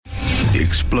the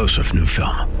explosive new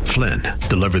film, Flynn,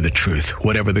 Deliver the Truth,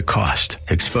 Whatever the Cost,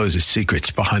 exposes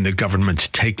secrets behind the government's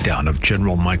takedown of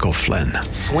General Michael Flynn.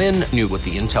 Flynn knew what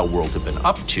the intel world had been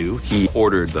up to. He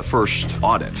ordered the first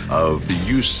audit of the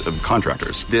use of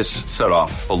contractors. This set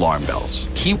off alarm bells.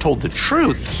 He told the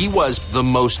truth. He was the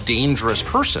most dangerous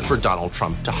person for Donald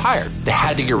Trump to hire. They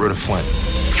had to get rid of Flynn.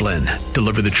 Flynn,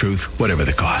 Deliver the Truth, Whatever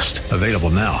the Cost. Available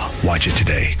now. Watch it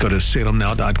today. Go to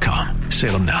salemnow.com.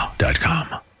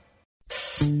 salemnow.com.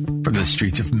 From the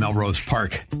streets of Melrose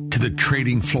Park to the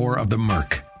trading floor of the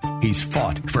Merc, he's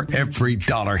fought for every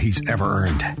dollar he's ever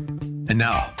earned. And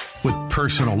now, with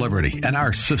personal liberty and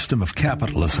our system of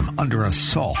capitalism under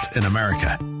assault in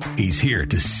America, he's here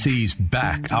to seize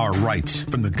back our rights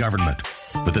from the government.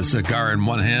 With a cigar in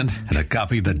one hand and a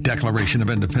copy of the Declaration of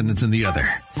Independence in the other,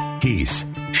 he's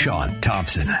Sean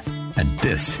Thompson. And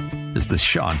this is the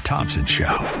Sean Thompson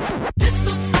Show. This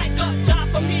looks like a job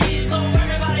for me, so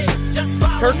everybody just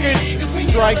follow Turkish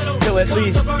strikes kill at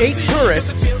least 8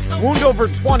 tourists, wound over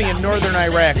 20 in northern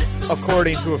Iraq,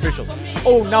 according to officials.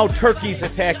 Oh, now Turkey's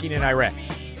attacking in Iraq.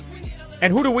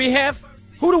 And who do we have?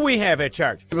 Who do we have at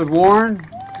charge? David Warren,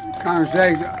 Congress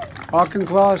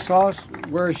Auchinclaw sauce.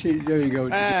 Where is she? There you go.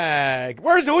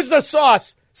 Who's the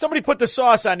sauce? Somebody put the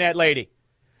sauce on that lady.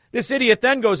 This idiot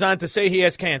then goes on to say he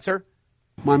has cancer.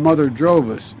 My mother drove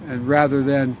us, and rather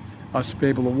than us be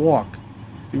able to walk.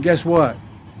 And guess what?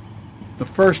 The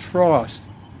first frost,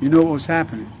 you know what was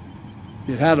happening?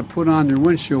 You had to put on your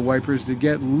windshield wipers to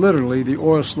get literally the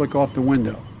oil slick off the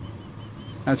window.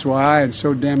 That's why I and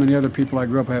so damn many other people I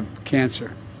grew up have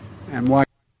cancer. And why?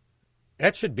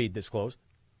 That should be disclosed.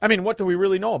 I mean, what do we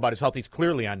really know about his health? He's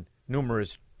clearly on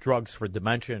numerous drugs for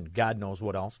dementia and God knows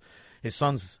what else. His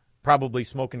son's probably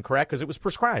smoking crack because it was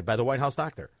prescribed by the White House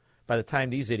doctor. By the time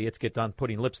these idiots get done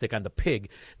putting lipstick on the pig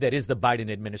that is the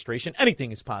Biden administration,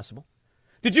 anything is possible.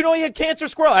 Did you know he had cancer,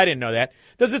 Squirrel? I didn't know that.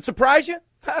 Does it surprise you?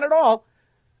 Not at all.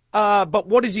 But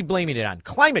what is he blaming it on?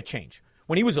 Climate change.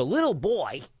 When he was a little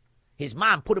boy, his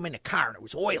mom put him in a car and there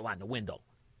was oil on the window.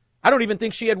 I don't even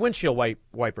think she had windshield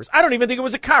wipers. I don't even think it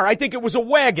was a car. I think it was a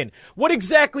wagon. What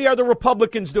exactly are the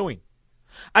Republicans doing?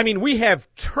 I mean, we have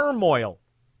turmoil,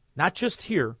 not just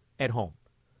here at home,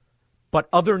 but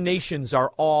other nations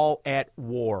are all at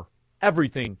war.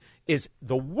 Everything is,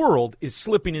 the world is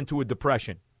slipping into a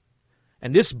depression.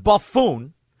 And this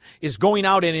buffoon is going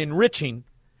out and enriching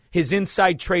his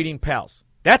inside trading pals.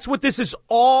 That's what this is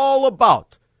all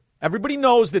about. Everybody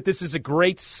knows that this is a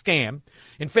great scam.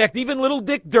 In fact, even little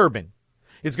Dick Durbin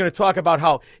is going to talk about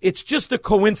how it's just a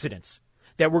coincidence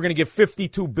that we're going to give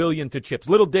 $52 billion to chips.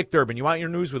 Little Dick Durbin, you want your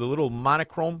news with a little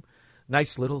monochrome?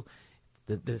 Nice little,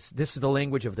 this is the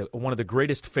language of one of the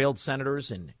greatest failed senators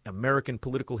in American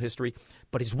political history.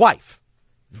 But his wife,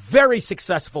 very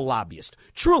successful lobbyist,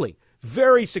 truly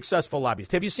very successful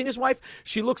lobbyist. Have you seen his wife?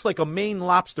 She looks like a Maine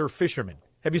lobster fisherman.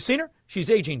 Have you seen her? She's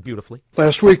aging beautifully.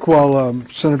 Last week, while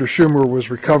Senator Schumer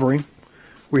was recovering,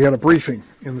 we had a briefing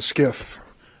in the SCIF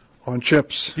on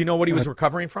chips. Do you know what he was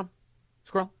recovering from,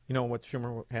 Squirrel? You know what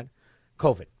Schumer had?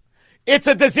 COVID. It's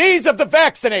a disease of the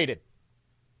vaccinated.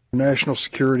 National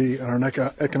security and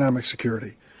our economic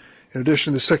security. In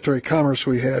addition to the Secretary of Commerce,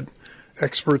 we had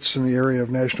experts in the area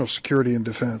of national security and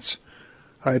defense.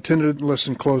 I attended and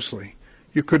listened closely.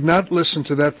 You could not listen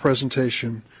to that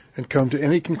presentation and come to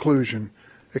any conclusion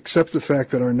except the fact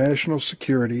that our national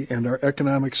security and our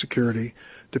economic security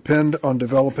depend on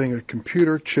developing a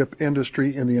computer chip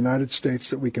industry in the United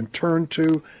States that we can turn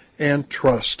to and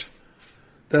trust.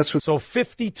 That's what. So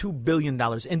 $52 billion.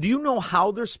 And do you know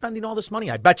how they're spending all this money?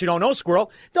 I bet you don't know,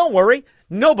 Squirrel. Don't worry.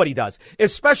 Nobody does,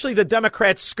 especially the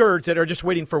Democrat scourge that are just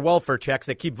waiting for welfare checks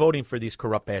that keep voting for these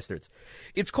corrupt bastards.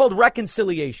 It's called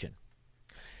reconciliation.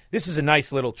 This is a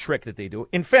nice little trick that they do.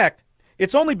 In fact,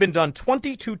 it's only been done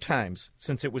 22 times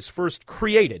since it was first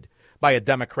created by a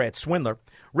Democrat swindler.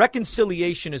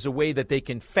 Reconciliation is a way that they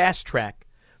can fast-track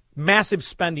massive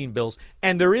spending bills,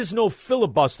 and there is no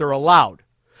filibuster allowed.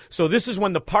 So this is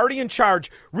when the party in charge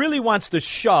really wants to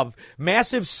shove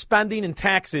massive spending and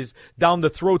taxes down the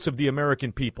throats of the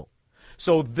American people.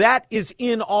 So that is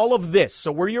in all of this.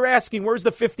 So where you're asking, where's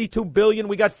the $52 billion?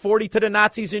 We got 40 to the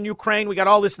Nazis in Ukraine. We got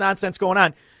all this nonsense going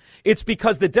on. It's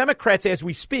because the Democrats, as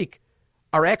we speak,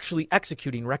 are actually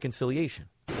executing reconciliation.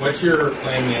 What's your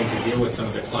plan, then, to deal with some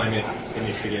of the climate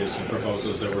initiatives and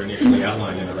proposals that were initially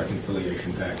outlined in the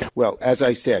reconciliation package? Well, as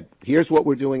I said, here's what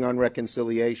we're doing on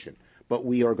reconciliation. But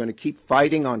we are going to keep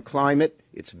fighting on climate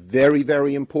It's very,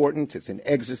 very important. It's an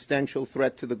existential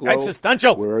threat to the globe.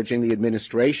 Existential. We're urging the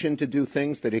administration to do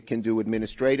things that it can do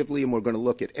administratively, and we're going to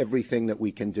look at everything that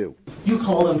we can do. You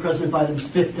called on President Biden's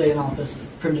 5th day in office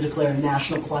for him to declare a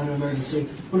national climate emergency.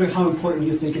 I wonder how important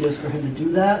you think it is for him to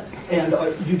do that. And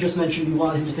you just mentioned you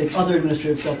want him to take other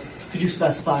administrative steps. Could you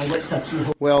specify what steps you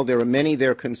hope? Well, there are many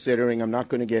they're considering. I'm not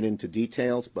going to get into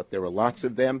details, but there are lots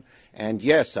of them. And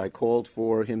yes, I called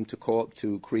for him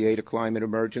to create a climate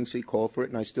emergency, call for it,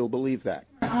 and I still believe that.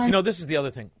 You know, this is the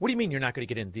other thing. What do you mean you're not going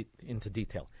to get into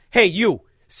detail? Hey, you,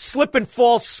 slip and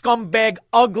fall, scumbag,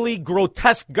 ugly,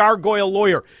 grotesque gargoyle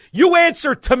lawyer. You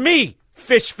answer to me,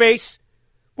 fish face.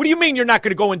 What do you mean you're not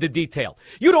going to go into detail?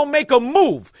 You don't make a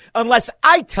move unless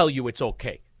I tell you it's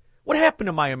okay. What happened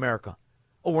to my America?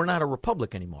 Oh, we're not a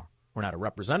republic anymore. We're not a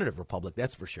representative republic,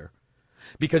 that's for sure.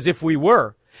 Because if we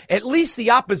were, at least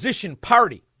the opposition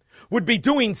party would be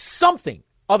doing something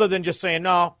other than just saying,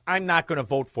 no, I'm not going to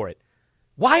vote for it.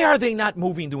 Why are they not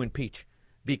moving to impeach?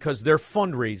 Because they're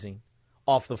fundraising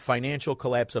off the financial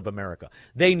collapse of America.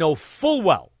 They know full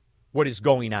well what is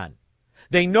going on.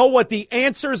 They know what the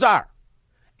answers are,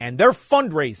 and they're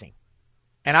fundraising.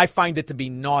 And I find it to be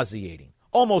nauseating,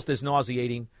 almost as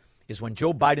nauseating as when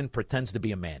Joe Biden pretends to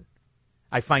be a man.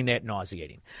 I find that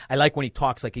nauseating. I like when he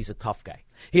talks like he's a tough guy.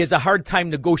 He has a hard time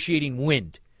negotiating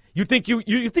wind. You think you're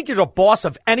the boss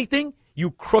of anything,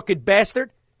 you crooked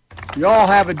bastard? We all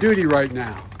have a duty right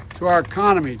now to our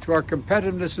economy, to our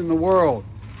competitiveness in the world,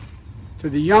 to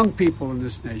the young people in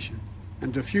this nation,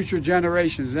 and to future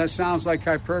generations. That sounds like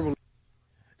hyperbole.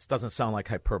 It doesn't sound like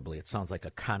hyperbole. It sounds like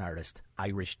a con artist,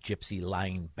 Irish gypsy,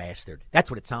 lying bastard. That's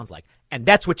what it sounds like. And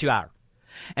that's what you are.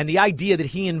 And the idea that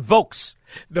he invokes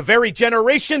the very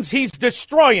generations he's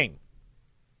destroying,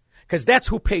 because that's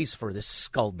who pays for this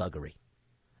skullduggery.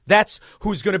 That's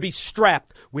who's going to be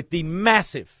strapped with the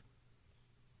massive,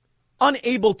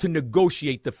 unable to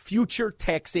negotiate the future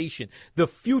taxation, the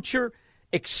future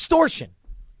extortion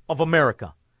of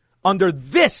America under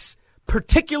this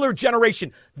particular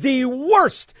generation, the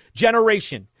worst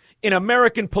generation in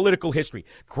American political history.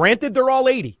 Granted, they're all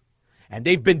 80. And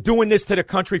they've been doing this to the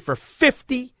country for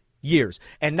 50 years.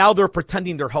 And now they're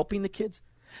pretending they're helping the kids.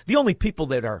 The only people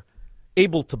that are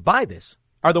able to buy this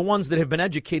are the ones that have been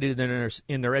educated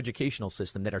in their educational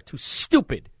system that are too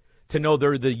stupid to know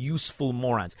they're the useful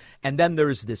morons. And then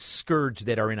there's this scourge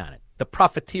that are in on it. The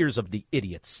profiteers of the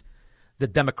idiots, the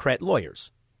Democrat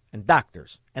lawyers and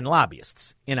doctors and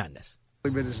lobbyists in on this.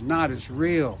 But it's not. It's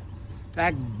real. To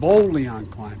act boldly on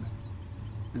climate.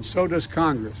 And so does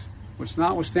Congress, which,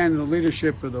 notwithstanding the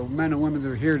leadership of the men and women that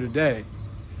are here today,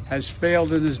 has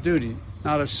failed in its duty.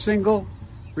 Not a single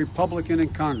Republican in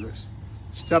Congress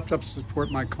stepped up to support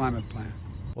my climate plan.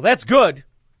 Well, that's good,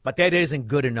 but that isn't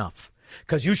good enough,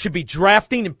 because you should be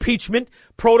drafting impeachment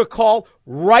protocol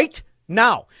right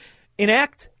now.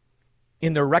 Enact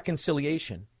in their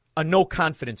reconciliation a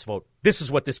no-confidence vote. This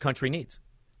is what this country needs.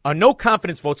 A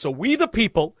no-confidence vote so we, the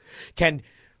people, can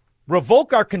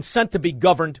revoke our consent to be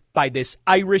governed by this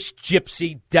Irish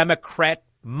gypsy Democrat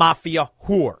mafia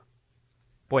whore.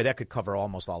 Boy, that could cover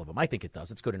almost all of them. I think it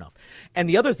does. It's good enough. And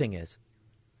the other thing is,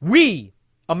 we,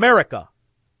 America,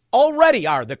 already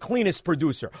are the cleanest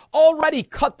producer, already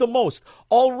cut the most,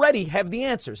 already have the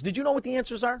answers. Did you know what the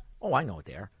answers are? Oh, I know what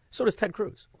they are. So does Ted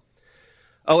Cruz.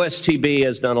 OSTB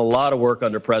has done a lot of work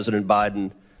under President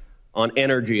Biden on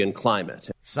energy and climate.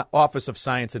 Office of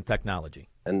Science and Technology.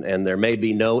 And there may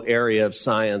be no area of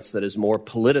science that is more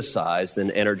politicized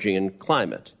than energy and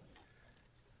climate.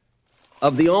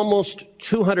 Of the almost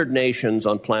 200 nations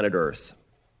on planet Earth,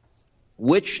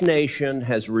 which nation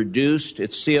has reduced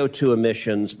its CO2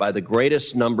 emissions by the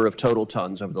greatest number of total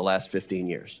tons over the last 15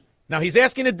 years? Now, he's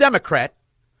asking a Democrat,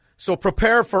 so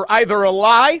prepare for either a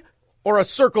lie or a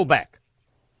circle back.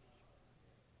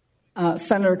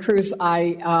 Senator Cruz,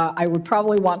 I would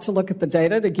probably want to look at the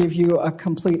data to give you a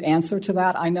complete answer to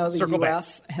that. I know the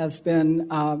U.S. has been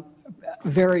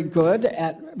very good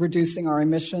at reducing our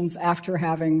emissions after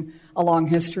having a long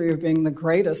history of being the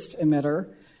greatest emitter.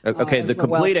 Okay, the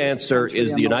complete answer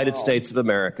is the United States of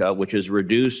America, which has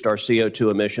reduced our CO2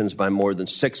 emissions by more than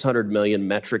 600 million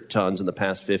metric tons in the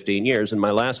past 15 years. And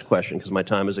my last question, because my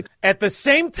time is... At the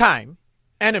same time,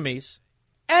 enemies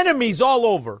all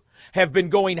over have been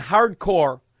going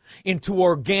hardcore into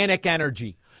organic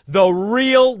energy, the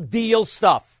real deal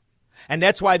stuff. And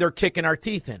that's why they're kicking our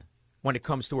teeth in when it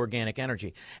comes to organic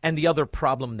energy. And the other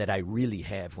problem that I really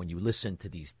have when you listen to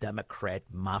these Democrat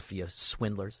mafia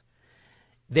swindlers,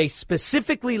 they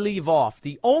specifically leave off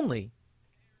the only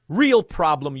real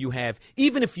problem you have,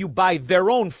 even if you buy their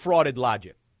own frauded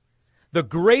logic. The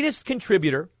greatest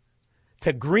contributor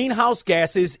to greenhouse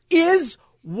gases is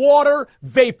water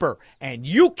vapor, and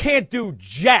you can't do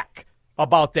jack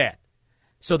about that.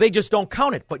 So they just don't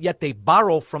count it, but yet they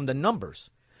borrow from the numbers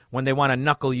when they want to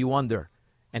knuckle you under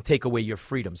and take away your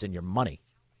freedoms and your money.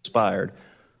 Inspired.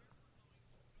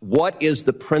 What is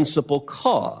the principal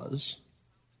cause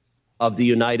of the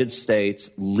United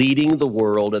States leading the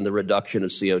world in the reduction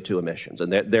of CO2 emissions?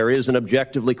 And there is an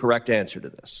objectively correct answer to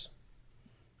this.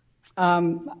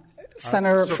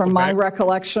 Senator, from my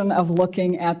recollection of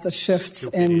looking at the shifts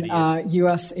in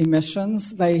U.S.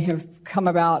 emissions, they have come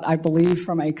about, I believe,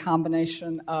 from a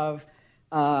combination of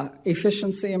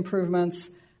efficiency improvements,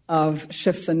 of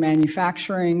shifts in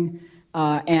manufacturing,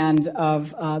 and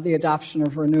of the adoption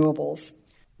of renewables.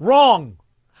 Wrong,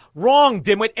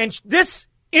 dimwit. And this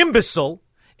imbecile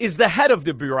is the head of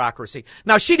the bureaucracy.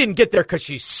 Now, she didn't get there because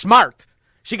she's smart.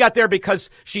 She got there because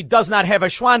she does not have a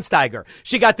Schwansteiger.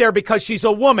 She got there because she's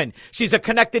a woman. She's a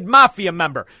connected mafia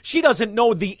member. She doesn't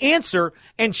know the answer,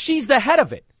 and she's the head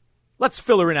of it. Let's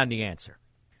fill her in on the answer.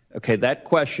 Okay, that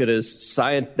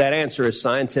answer is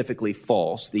scientifically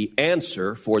false. The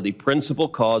answer for the principal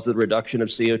cause of the reduction of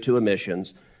CO2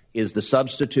 emissions is the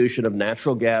substitution of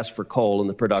natural gas for coal in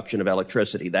the production of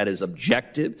electricity. That is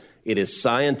objective, it is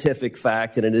scientific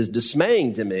fact, and it is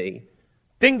dismaying to me.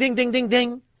 Ding, ding, ding, ding,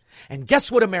 ding. And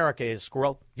guess what America is,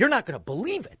 Squirrel? You're not going to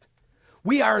believe it.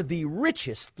 We are the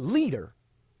richest leader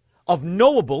of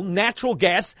knowable natural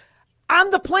gas on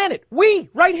the planet.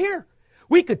 Right here.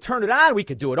 We could turn it on. We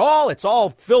could do it all. It's all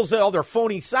fills all their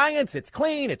phony science. It's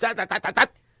clean. It's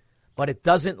that. But it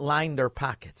doesn't line their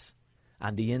pockets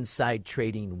on the inside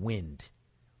trading wind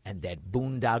and that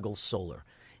boondoggle solar.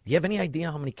 Do you have any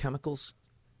idea how many chemicals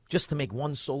just to make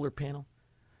one solar panel?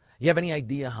 You have any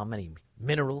idea how many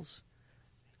minerals?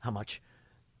 How much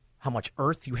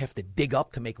earth you have to dig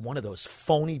up to make one of those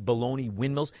phony baloney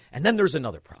windmills? And then there's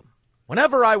another problem.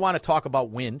 Whenever I want to talk about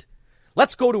wind,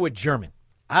 let's go to a German.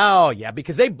 Oh, yeah,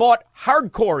 because they bought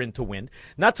hardcore into wind.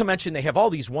 Not to mention they have all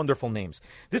these wonderful names.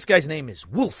 This guy's name is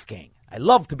Wolfgang. I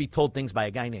love to be told things by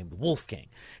a guy named Wolfgang.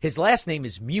 His last name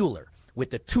is Mueller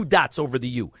with the 2 dots over the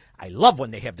U. I love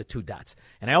when they have the 2 dots.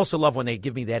 And I also love when they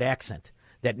give me that accent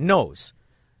that knows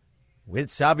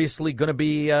it's obviously going to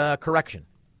be a correction.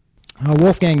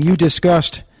 Wolfgang, you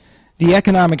discussed the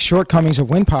economic shortcomings of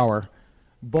wind power,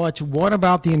 but what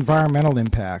about the environmental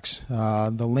impacts,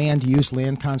 the land use,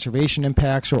 land conservation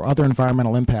impacts, or other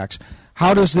environmental impacts?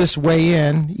 How does this weigh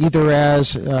in, either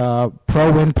as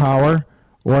pro-wind power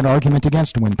or an argument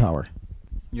against wind power?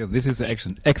 Yeah, this is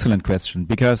an excellent question,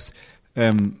 because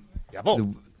the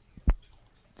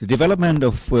development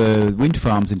of wind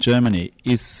farms in Germany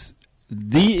is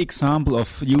the example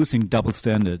of using double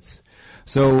standards.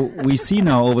 So we see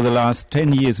now over the last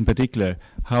 10 years in particular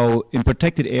how in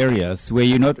protected areas where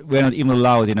we're not even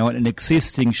allowed, an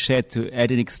existing shed to add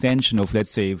an extension of,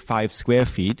 let's say, 5 square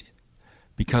feet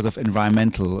because of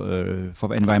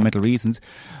environmental reasons,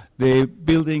 they're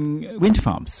building wind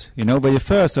farms, where you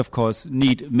first, of course,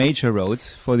 need major roads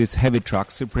for these heavy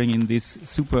trucks to bring in this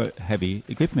super heavy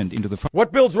equipment into the farm.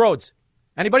 What builds roads?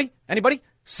 Anybody?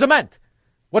 Cement.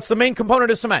 What's the main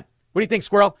component of cement? What do you think,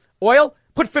 Squirrel? Oil?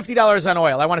 Put $50 on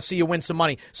oil. I want to see you win some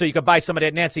money so you can buy some of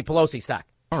that Nancy Pelosi stock.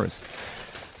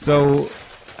 So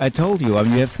I told you,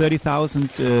 you have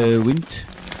 30,000 wind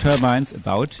turbines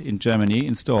about in Germany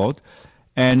installed,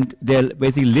 and they're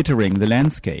basically littering the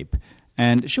landscape.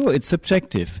 And sure, it's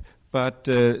subjective, but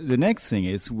the next thing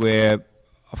is where,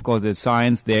 of course, the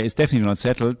science there is definitely not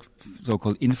settled,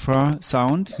 so-called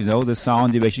infrasound, the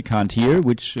sound you actually can't hear,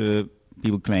 which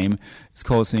people claim is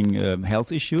causing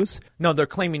health issues. No, they're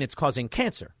claiming it's causing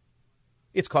cancer.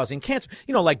 It's causing cancer.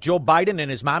 Like Joe Biden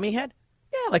and his mommy had?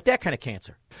 Yeah, like that kind of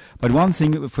cancer. But one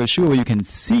thing for sure you can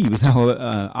see with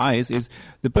our eyes is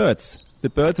the birds. The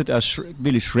birds that are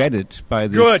really shredded by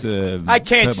this. Good. I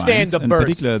can't stand the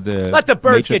birds. Let the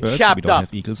birds get chopped up.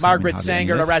 Margaret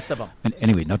Sanger, the rest of them. And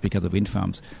anyway, not because of wind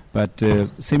farms, but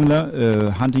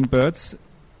similar hunting birds.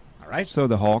 All right. So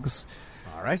the hawks.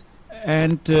 All right.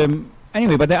 And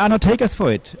anyway, but there are no takers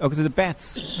for it. Because of the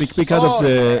bats, because of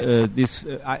this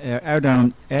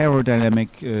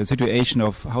aerodynamic situation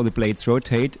of how the blades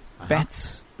rotate,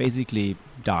 bats basically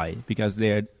die because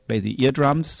their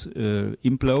eardrums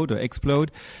implode or explode.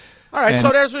 All right, so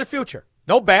there's the future.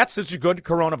 No bats. This is good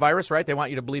coronavirus, right? They want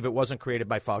you to believe it wasn't created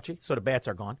by Fauci. So the bats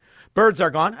are gone. Birds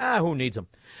are gone. Who needs them?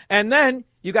 And then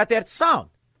you got that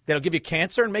sound that'll give you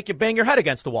cancer and make you bang your head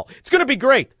against the wall. It's going to be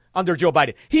great under Joe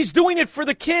Biden. He's doing it for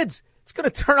the kids. It's going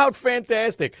to turn out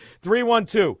fantastic.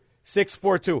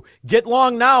 312-642. Get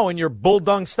long now in your bull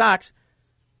dung stocks.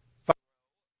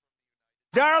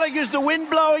 Darling, is the wind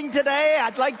blowing today?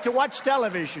 I'd like to watch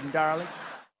television, darling.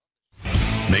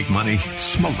 Make money,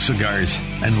 smoke cigars,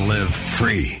 and live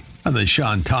free on the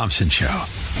Sean Thompson Show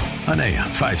on AM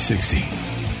 560.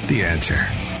 The Answer.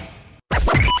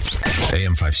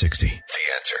 AM 560. The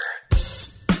Answer.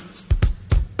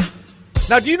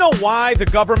 Now, do you know why the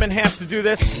government has to do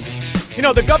this? You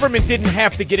know, the government didn't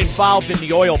have to get involved in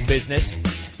the oil business.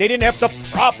 They didn't have to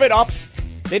prop it up.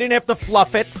 They didn't have to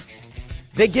fluff it.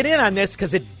 They get in on this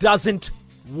because it doesn't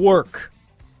work.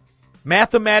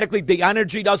 Mathematically, the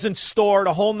energy doesn't store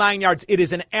the whole 9 yards. It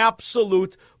is an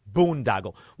absolute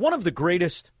boondoggle. One of the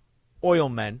greatest oil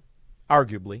men,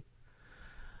 arguably,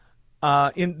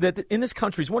 in this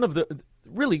country is one of the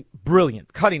really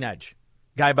brilliant, cutting-edge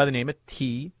guy by the name of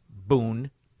T.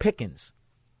 Boone Pickens.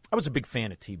 I was a big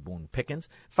fan of T. Boone Pickens,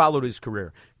 followed his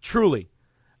career. Truly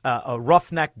a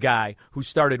roughneck guy who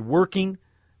started working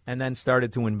and then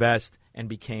started to invest and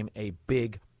became a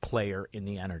big player in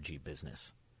the energy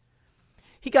business.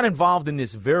 He got involved in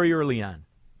this very early on,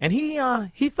 and he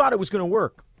thought it was going to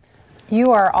work.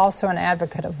 You are also an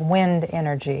advocate of wind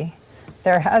energy.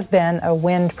 There has been a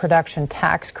wind production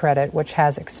tax credit which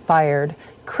has expired.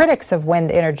 Critics of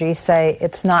wind energy say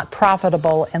it's not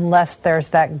profitable unless there's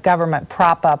that government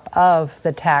prop-up of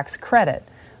the tax credit.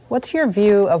 What's your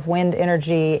view of wind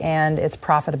energy and its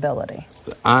profitability?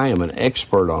 I am an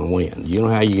expert on wind. You know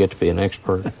how you get to be an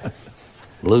expert?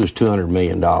 Lose $200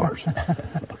 million.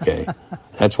 Okay.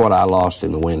 That's what I lost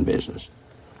in the wind business.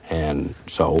 And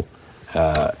so...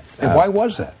 and why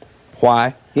was that?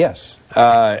 Why? Yes.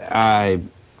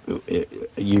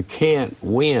 You can't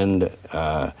wind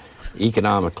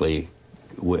economically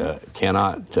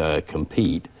cannot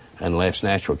compete unless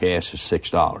natural gas is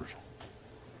 $6.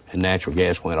 And natural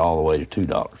gas went all the way to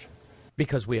 $2.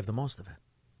 Because we have the most of it.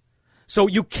 So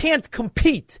you can't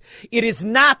compete. It is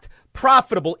not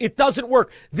profitable. It doesn't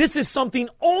work. This is something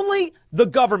only the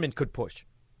government could push.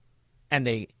 And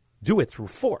they do it through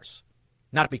force,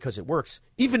 not because it works.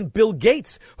 Even Bill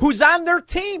Gates, who's on their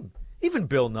team, even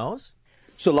Bill knows.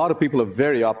 So a lot of people are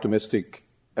very optimistic,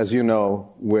 as you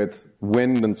know, with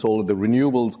wind and solar, the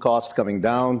renewables cost coming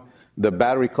down, the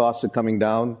battery costs are coming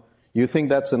down. You think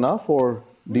that's enough, or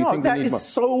do you think they need more? That is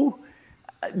so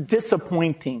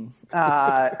disappointing.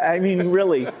 I mean,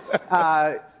 really.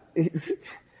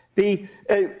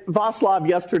 Václav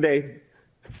yesterday,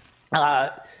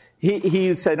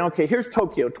 he said, okay, here's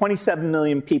Tokyo, 27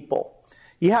 million people.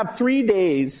 You have 3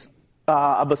 days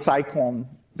of a cyclone,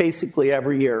 basically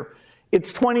every year.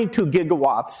 It's 22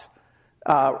 gigawatts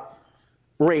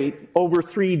rate over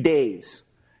 3 days.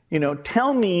 You know,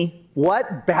 tell me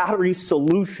what battery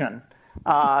solution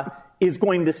is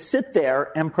going to sit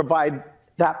there and provide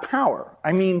that power.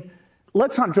 I mean,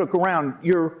 let's not joke around.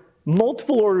 Your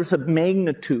multiple orders of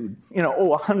magnitude,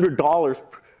 $100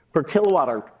 per kilowatt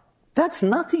hour. That's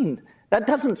nothing. That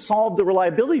doesn't solve the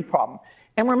reliability problem.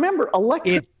 And remember,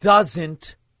 it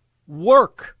doesn't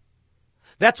work.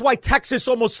 That's why Texas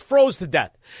almost froze to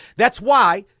death. That's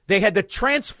why they had to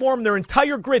transform their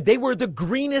entire grid. They were the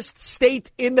greenest state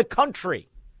in the country.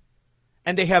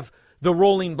 And they have the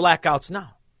rolling blackouts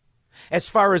now. As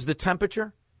far as the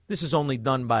temperature, this is only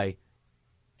done by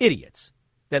idiots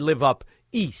that live up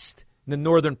east in the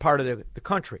northern part of the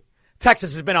country.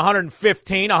 Texas has been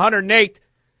 115, 108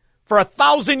 for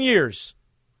 1,000 years.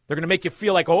 They're going to make you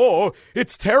feel like, oh,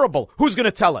 it's terrible. Who's going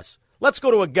to tell us? Let's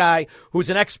go to a guy who's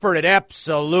an expert at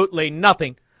absolutely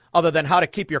nothing other than how to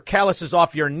keep your calluses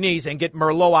off your knees and get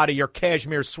Merlot out of your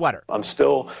cashmere sweater. I'm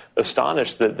still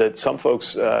astonished that some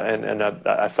folks, and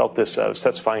I felt this, I was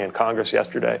testifying in Congress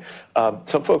yesterday,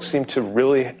 some folks seem to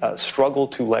really struggle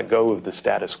to let go of the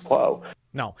status quo.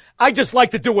 No, I just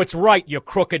like to do what's right, you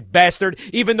crooked bastard,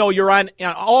 even though you're on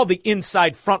all the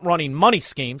inside front-running money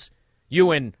schemes.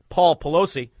 You and Paul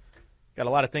Pelosi got a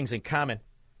lot of things in common.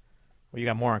 Well, you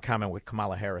got more in common with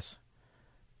Kamala Harris.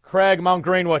 Craig, Mount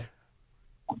Greenwood.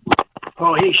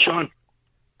 Oh, hey, Sean.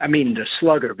 I mean, the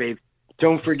slugger, babe.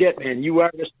 Don't forget, man, you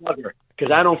are the slugger, because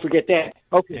I don't forget that.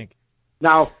 Okay.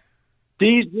 Now,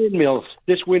 these windmills,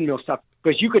 this windmill stuff,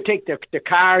 because you could take the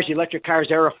cars, the electric cars,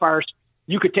 they're a farce.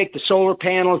 You could take the solar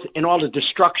panels and all the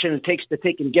destruction it takes to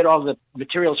take and get all the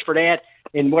materials for that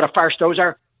and what a farce those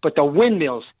are. But the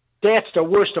windmills, that's the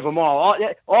worst of them all.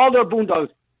 All their boondoggles,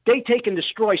 they take and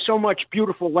destroy so much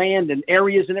beautiful land and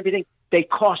areas and everything. They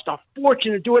cost a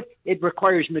fortune to do it. It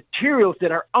requires materials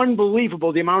that are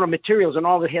unbelievable, the amount of materials and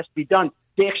all that has to be done.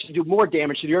 They actually do more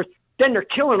damage to the earth. Then they're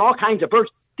killing all kinds of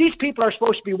birds. These people are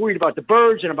supposed to be worried about the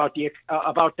birds and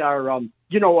about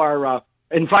our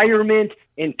environment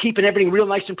and keeping everything real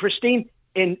nice and pristine.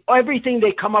 And everything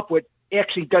they come up with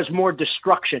actually does more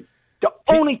destruction. The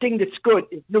only thing that's good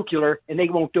is nuclear, and they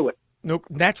won't do it.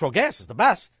 Natural gas is the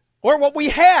best. Or what we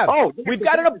have. We've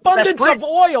got an abundance of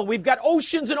oil. We've got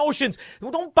oceans and oceans.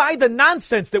 Don't buy the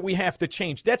nonsense that we have to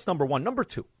change. That's number one. Number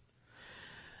two,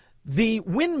 the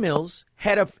windmills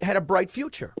had a bright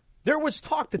future. There was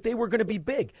talk that they were going to be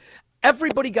big.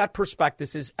 Everybody got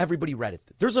prospectuses. Everybody read it.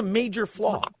 There's a major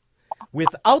flaw.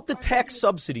 Without the tax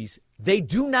subsidies, they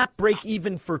do not break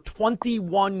even for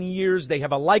 21 years. They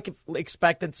have a life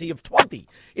expectancy of 20.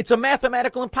 It's a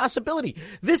mathematical impossibility.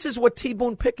 This is what T.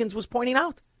 Boone Pickens was pointing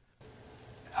out.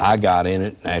 I got in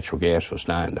it. Natural gas was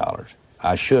 $9.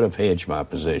 I should have hedged my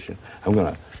position. I'm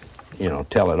going to,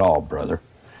 tell it all, brother,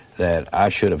 that I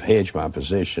should have hedged my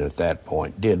position at that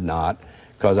point. Did not,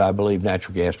 because I believe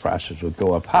natural gas prices would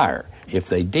go up higher. If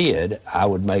they did, I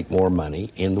would make more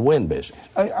money in the wind business.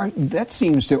 That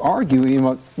seems to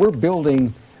argue, we're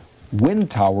building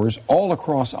wind towers all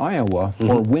across Iowa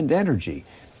for wind energy.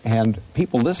 And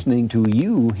people listening to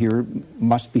you here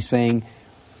must be saying,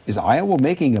 is Iowa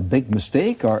making a big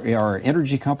mistake? Are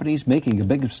energy companies making a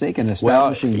big mistake in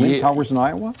establishing wind towers in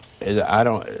Iowa?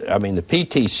 I mean, the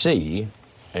PTC,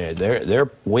 their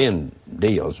wind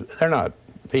deals, they're not,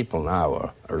 people in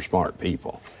Iowa are smart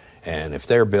people. And if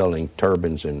they're building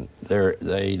turbines, and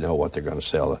they know what they're going to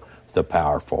sell the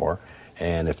power for,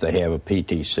 and if they have a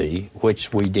PTC,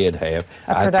 which we did have,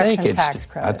 I think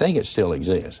it still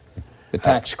exists. The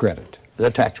tax credit. The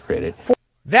tax credit.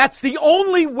 That's the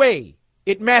only way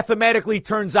it mathematically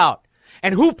turns out.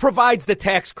 And who provides the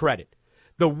tax credit?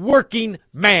 The working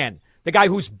man, the guy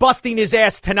who's busting his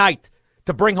ass tonight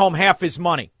to bring home half his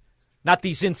money, not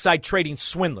these inside trading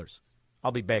swindlers.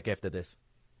 I'll be back after this.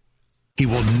 He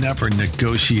will never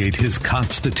negotiate his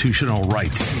constitutional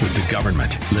rights with the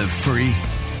government. Live free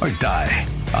or die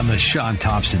on the Sean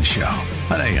Thompson Show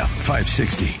on AM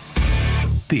 560.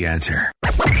 The Answer.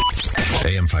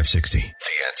 AM 560.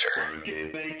 The Answer.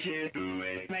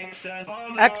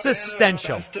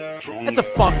 Existential. That's a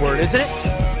fun word, isn't it?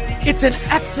 It's an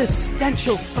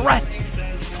existential threat.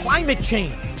 Climate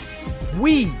change.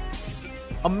 We,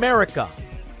 America,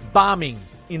 bombing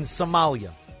in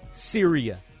Somalia,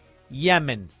 Syria,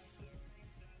 Yemen,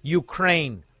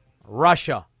 Ukraine,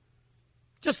 Russia,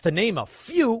 just to name a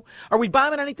few. Are we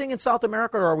bombing anything in South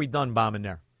America, or are we done bombing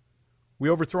there? We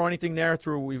overthrow anything there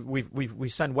through we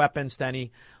send weapons to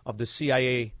any of the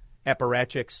CIA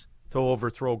apparatchiks to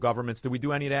overthrow governments. Did we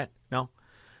do any of that? No.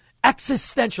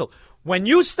 Existential. When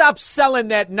you stop selling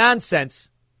that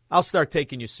nonsense, I'll start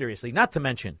taking you seriously. Not to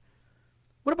mention,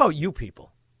 what about you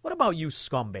people? What about you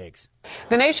scumbags?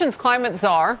 The nation's climate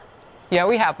czar, yeah,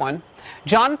 we have one,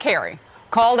 John Kerry,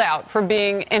 called out for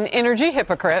being an energy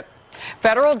hypocrite.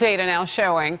 Federal data now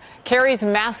showing Kerry's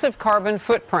massive carbon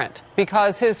footprint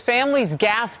because his family's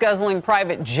gas-guzzling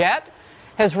private jet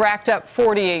has racked up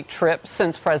 48 trips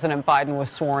since President Biden was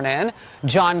sworn in.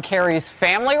 John Kerry's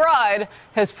family ride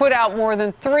has put out more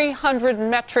than 300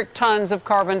 metric tons of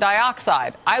carbon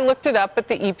dioxide. I looked it up at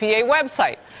the EPA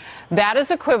website. That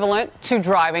is equivalent to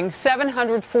driving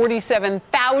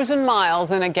 747,000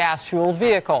 miles in a gas-fueled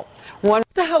vehicle. What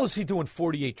the hell is he doing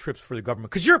 48 trips for the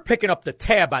government? Because you're picking up the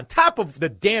tab on top of the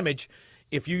damage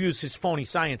if you use his phony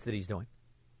science that he's doing.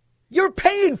 You're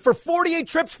paying for 48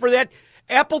 trips for that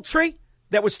apple tree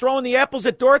that was throwing the apples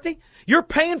at Dorothy. You're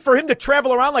paying for him to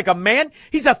travel around like a man.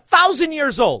 He's 1,000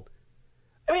 years old.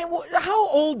 I mean, how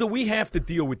old do we have to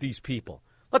deal with these people?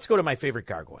 Let's go to my favorite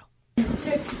gargoyle.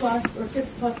 Chips plus or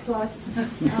chips plus plus.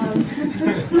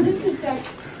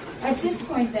 At this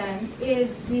point, then,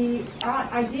 is the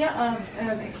idea of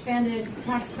expanded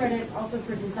tax credit also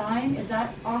for design, is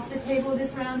that off the table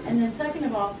this round? And then second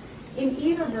of all, in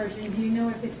either version, do you know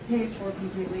if it's paid for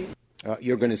completely?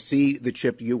 You're going to see the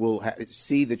chip. You will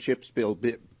see the CHIPS bill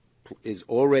is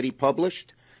already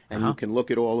published, and you can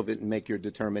look at all of it and make your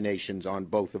determinations on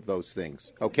both of those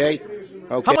things. Okay?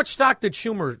 How much stock did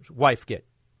Schumer's wife get?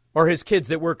 Or his kids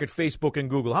that work at Facebook and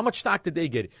Google? How much stock did they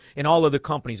get in all of the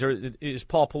companies? Or is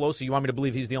Paul Pelosi, you want me to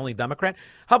believe he's the only Democrat?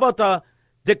 How about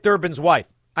Dick Durbin's wife?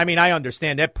 I mean, I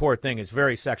understand that poor thing is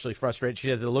very sexually frustrated. She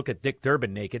had to look at Dick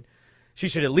Durbin naked. She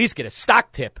should at least get a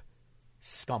stock tip.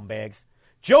 Scumbags.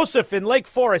 Joseph in Lake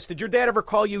Forest, did your dad ever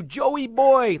call you Joey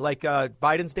Boy like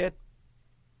Biden's dad?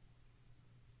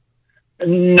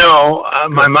 No,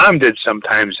 my mom did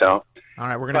sometimes, though. All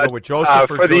right, we're going to go with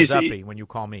Joseph or Giuseppe when you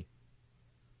call me.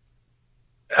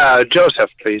 Joseph,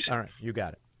 please. All right, you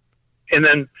got it. And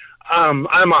then I'm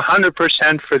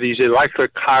 100% for these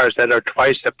electric cars that are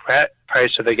twice the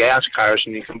price of the gas cars,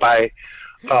 and you can buy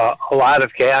a lot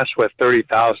of gas with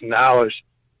 $30,000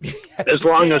 as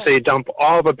long as they dump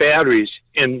all the batteries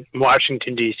in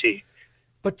Washington, D.C.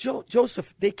 But,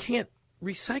 Joseph, they can't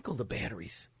recycle the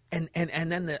batteries. And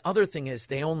then the other thing is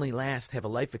they only have a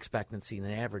life expectancy in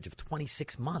an average of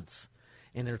 26 months.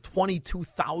 And they're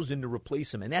 $22,000 to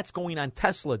replace them. And that's going on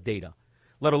Tesla data,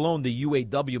 let alone the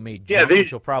UAW-made junk,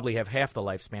 which will probably have half the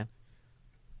lifespan.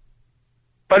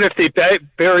 But if they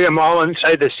bury them all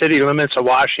inside the city limits of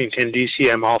Washington, D.C.,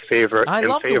 I'm all in favor of it. I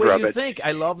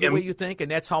love the way you think,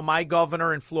 and that's how my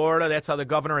governor in Florida, that's how the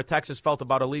governor of Texas felt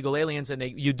about illegal aliens. And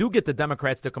you do get the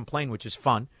Democrats to complain, which is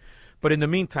fun. But in the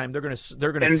meantime, they're going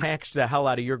to tax the hell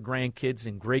out of your grandkids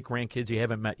and great-grandkids you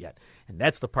haven't met yet. And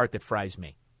that's the part that fries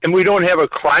me. And we don't have a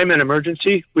climate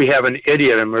emergency. We have an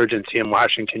idiot emergency in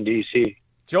Washington, D.C.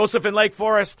 Joseph in Lake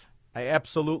Forest, I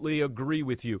absolutely agree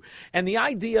with you. And the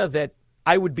idea that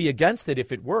I would be against it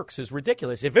if it works is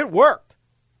ridiculous. If it worked,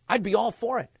 I'd be all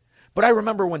for it. But I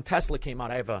remember when Tesla came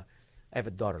out, I have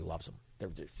a daughter who loves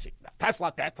them.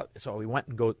 Tesla. So we went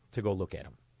and go look at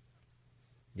them.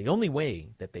 The only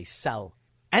way that they sell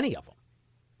any of them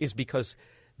is because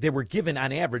they were given,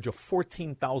 on average, a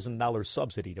 $14,000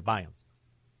 subsidy to buy them.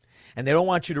 And they don't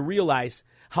want you to realize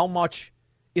how much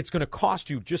it's going to cost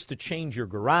you just to change your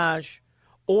garage,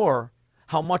 or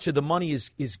how much of the money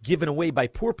is given away by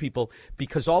poor people,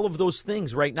 because all of those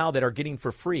things right now that are getting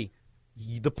for free,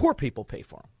 the poor people pay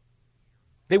for them.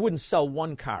 They wouldn't sell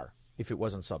one car if it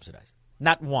wasn't subsidized.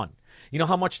 Not one. You know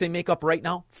how much they make up right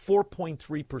now?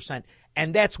 4.3%.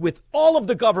 And that's with all of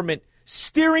the government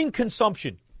steering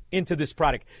consumption into this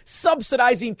product.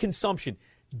 Subsidizing consumption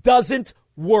doesn't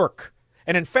work.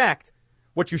 And in fact,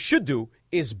 what you should do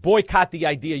is boycott the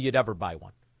idea you'd ever buy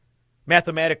one.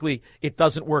 Mathematically, it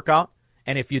doesn't work out.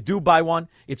 And if you do buy one,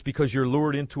 it's because you're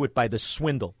lured into it by the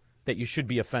swindle that you should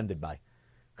be offended by.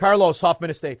 Carlos, Hoffman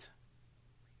Estates.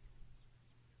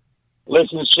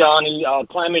 Listen, Shawnee,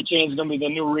 climate change is going to be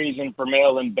the new reason for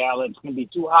mail-in ballots. It's going to be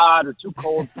too hot or too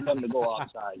cold for them to go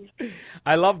outside.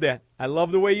 I love that. I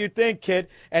love the way you think, kid.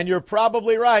 And you're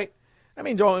probably right. I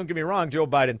mean, don't get me wrong. Joe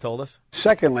Biden told us.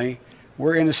 Secondly,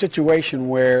 we're in a situation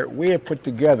where we have put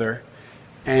together,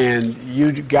 and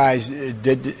you guys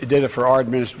did it for our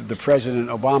administration, the President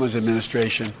Obama's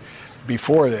administration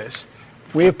before this.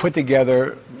 We have put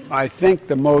together, I think,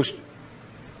 the most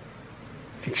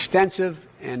extensive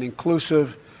and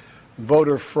inclusive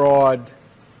voter fraud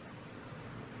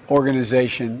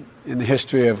organization in the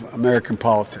history of American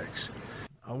politics.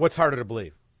 What's harder to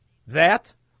believe?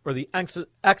 That or the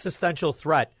existential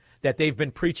threat that they've been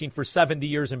preaching for 70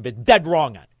 years and been dead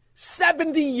wrong on?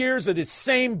 70 years of this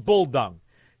same bulldung.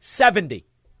 70.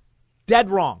 Dead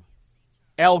wrong.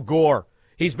 Al Gore.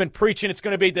 He's been preaching it's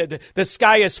going to be the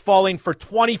sky is falling for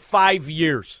 25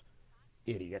 years.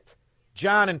 Idiot.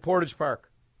 John in Portage Park.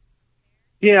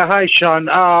 Yeah, hi, Sean.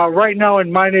 Right now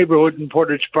in my neighborhood in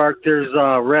Portage Park, there's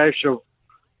a rash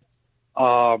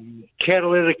of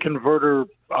catalytic converter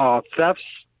thefts.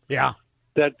 Yeah.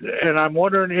 And I'm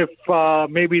wondering if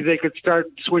maybe they could start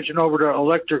switching over to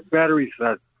electric battery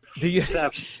thefts. Do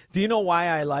you know why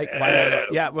I like?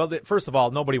 Yeah, well, first of all,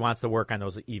 nobody wants to work on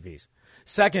those EVs.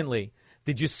 Secondly,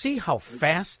 did you see how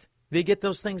fast they get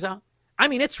those things out? I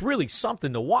mean, it's really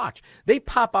something to watch. They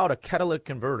pop out a catalytic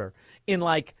converter in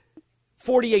like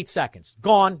 48 seconds.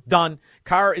 Gone, done.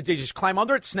 Car, they just climb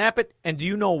under it, snap it, and do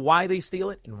you know why they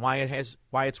steal it and why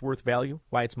it's worth value,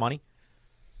 why it's money?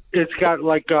 It's got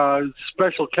like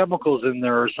special chemicals in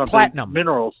there or something. Platinum.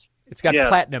 Minerals. It's got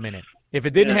platinum in it. If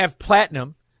it didn't have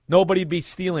platinum, nobody'd be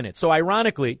stealing it. So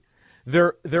ironically,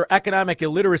 their economic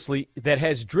illiteracy that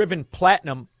has driven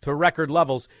platinum to record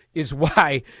levels is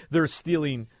why they're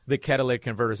stealing the catalytic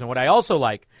converters. And what I also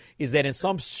like is that in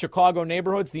some Chicago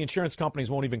neighborhoods, the insurance companies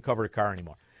won't even cover a car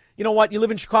anymore. You know what? You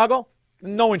live in Chicago?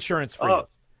 No insurance for you.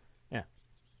 Yeah.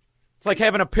 It's like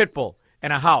having a pit bull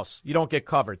and a house. You don't get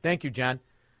covered. Thank you, John.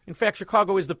 In fact,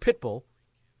 Chicago is the pit bull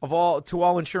of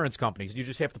all insurance companies. You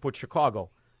just have to put Chicago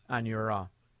on your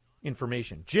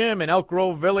information. Jim in Elk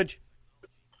Grove Village.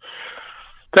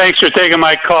 Thanks for taking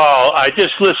my call. I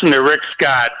just listened to Rick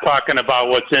Scott talking about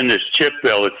what's in this chip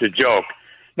bill. It's a joke.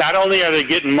 Not only are they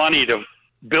getting money to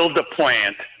build the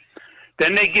plant,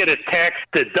 then they get a tax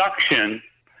deduction,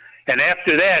 and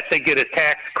after that they get a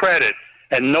tax credit.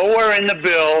 And nowhere in the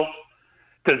bill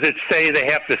does it say they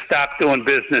have to stop doing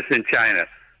business in China.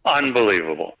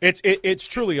 Unbelievable. It's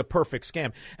truly a perfect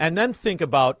scam. And then think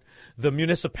about the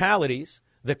municipalities,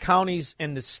 the counties,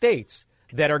 and the states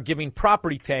that are giving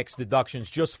property tax deductions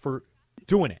just for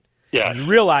doing it. Yeah. And you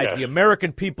realize the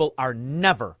American people are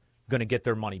never going to get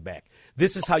their money back.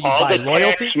 This is how you buy loyalty. All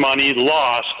the tax money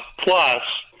lost, plus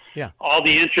all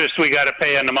the interest we got to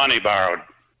pay on the money borrowed.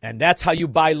 And that's how you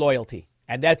buy loyalty.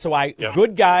 And that's why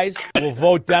good guys will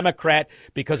vote Democrat,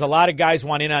 because a lot of guys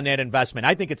want in on that investment.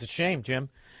 I think it's a shame, Jim.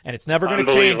 And it's never going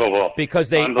to change because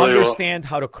they understand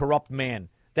how to corrupt man.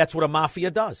 That's what a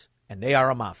mafia does, and they are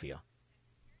a mafia.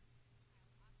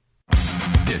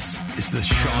 This is the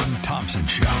Sean Thompson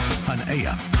Show on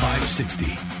AM 560.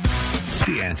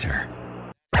 The Answer.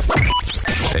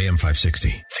 AM 560.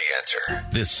 The Answer.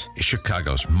 This is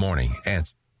Chicago's Morning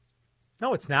Answer.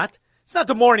 No, it's not. It's not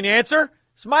the Morning Answer.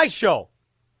 It's my show.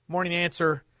 Morning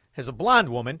Answer has a blonde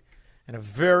woman and a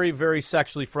very, very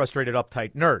sexually frustrated,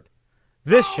 uptight nerd.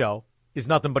 This show is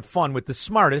nothing but fun with the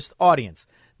smartest audience.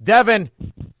 Devin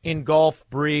in Gulf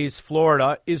Breeze,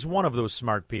 Florida, is one of those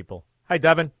smart people. Hi,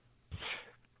 Devin.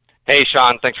 Hey,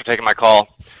 Sean. Thanks for taking my call.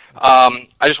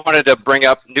 I just wanted to bring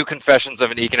up New Confessions of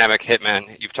an Economic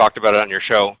Hitman. You've talked about it on your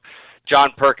show.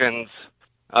 John Perkins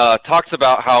talks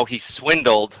about how he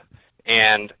swindled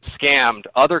and scammed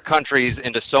other countries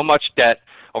into so much debt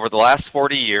over the last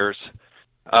 40 years.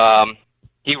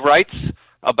 He writes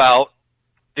about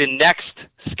the next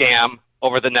scam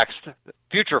over the next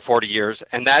future 40 years,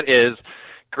 and that is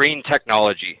green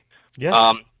technology.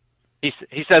 Yes.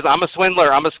 He says, I'm a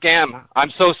swindler, I'm a scam,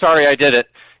 I'm so sorry I did it.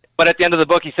 But at the end of the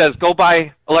book, he says, go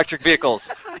buy electric vehicles,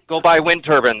 go buy wind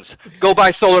turbines, go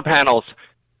buy solar panels.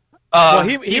 Well,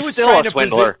 he was still trying a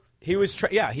swindler. He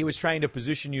was trying to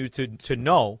position you to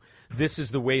know this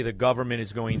is the way the government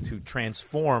is going to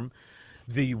transform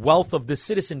the wealth of the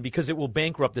citizen because it will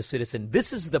bankrupt the citizen.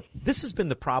 This has been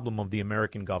the problem of the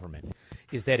American government,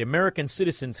 is that American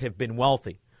citizens have been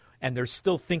wealthy, and they're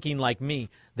still thinking like me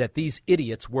that these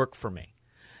idiots work for me.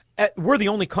 We're the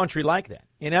only country like that.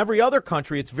 In every other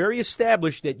country, it's very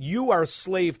established that you are a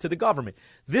slave to the government.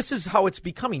 This is how it's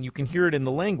becoming. You can hear it in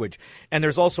the language. And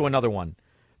there's also another one,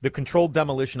 The Controlled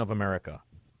Demolition of America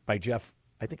by Jeff,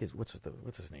 I think what's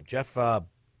his name? Jeff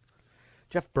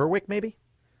Berwick, maybe?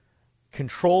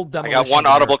 Controlled Demolition. I got one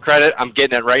Audible credit. I'm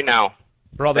getting it right now.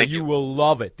 Brother, you will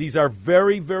love it. These are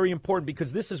very, very important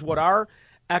because this is what our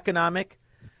economic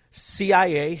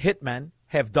CIA hitmen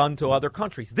have done to other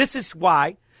countries. This is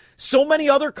why so many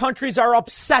other countries are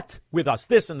upset with us.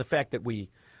 This and the fact that we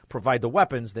provide the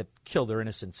weapons that kill their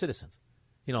innocent citizens.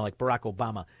 You know, like Barack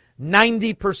Obama,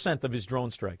 90% of his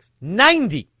drone strikes,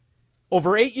 90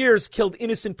 over 8 years killed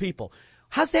innocent people.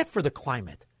 How's that for the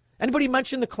climate? Anybody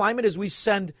mention the climate as we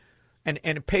send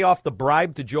and pay off the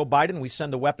bribe to Joe Biden? We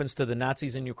send the weapons to the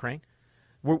Nazis in Ukraine.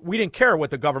 We didn't care what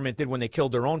the government did when they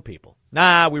killed their own people.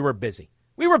 Nah, we were busy.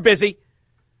 We were busy.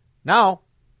 Now,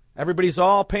 everybody's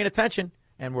all paying attention,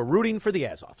 and we're rooting for the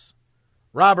Azovs.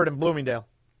 Robert in Bloomingdale.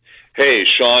 Hey,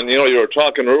 Sean, you were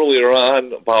talking earlier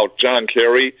on about John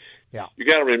Kerry. Yeah. You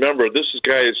got to remember, this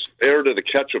guy's heir to the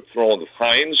ketchup throne with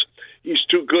Heinz. He's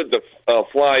too good to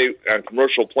fly on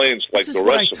commercial planes like the rest of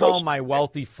us. This is what I tell my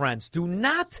wealthy friends. Do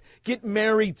not get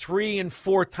married 3 and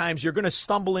 4 times. You're going to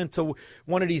stumble into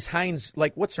one of these Heinz,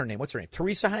 like, what's her name?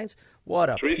 Teresa Heinz? What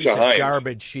a piece of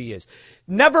garbage she is.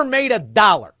 Never made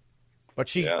 $1. But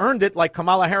she earned it like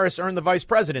Kamala Harris earned the vice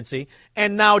presidency,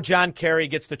 and now John Kerry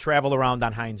gets to travel around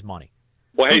on Heinz money.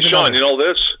 Well, hey, Sean, you know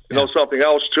this? You know something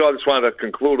else, too? I just wanted to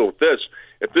conclude with this.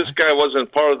 If this guy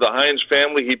wasn't part of the Heinz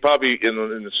family, he'd probably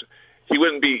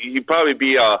he'd probably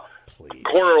be a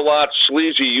corner lot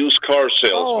sleazy used car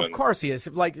salesman. Oh, of course he is.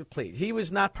 Like, please, he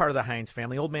was not part of the Heinz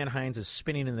family. Old man Heinz is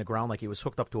spinning in the ground like he was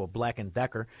hooked up to a Black &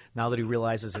 Decker now that he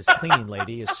realizes his cleaning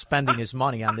lady is spending his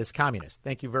money on this communist.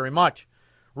 Thank you very much.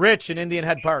 Rich in Indian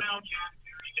Head Park.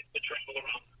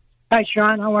 Hi,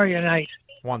 Sean. How are you tonight?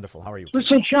 Wonderful. How are you?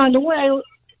 Listen, Sean, the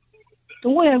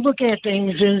way I look at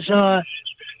things is the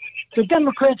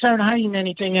Democrats aren't hiding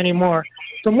anything anymore.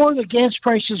 The more the gas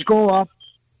prices go up,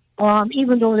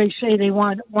 even though they say they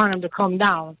want them to come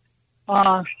down,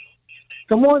 the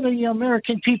more the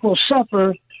American people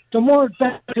suffer, the more it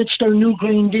benefits their new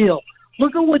Green Deal.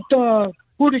 Look at what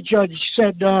Buttigieg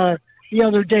said the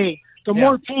other day. The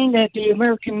more pain that the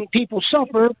American people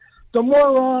suffer, the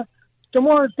more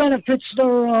it benefits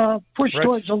their push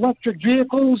towards electric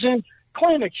vehicles and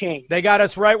climate change. They got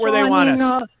us right where they want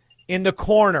us, in the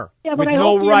corner, yeah, with but I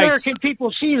no hope rights. The American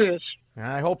people see this.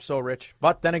 I hope so, Rich.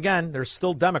 But then again, there's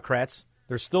still Democrats.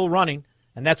 They're still running,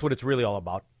 and that's what it's really all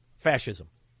about, fascism.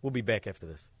 We'll be back after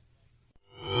this.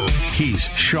 He's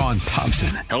Sean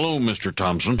Thompson. Hello, Mr.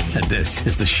 Thompson. And this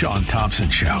is the Sean Thompson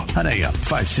Show on AM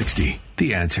 560.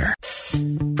 The Answer.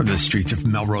 From the streets of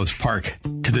Melrose Park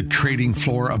to the trading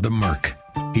floor of the Merc,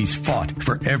 he's fought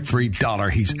for every dollar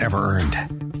he's ever earned.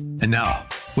 And now,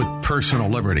 with personal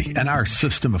liberty and our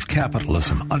system of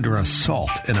capitalism under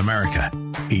assault in America,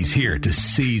 he's here to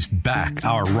seize back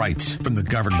our rights from the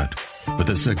government. With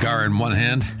a cigar in one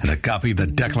hand and a copy of the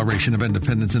Declaration of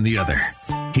Independence in the other,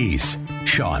 he's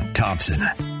Sean Thompson.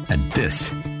 And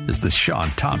this is the Sean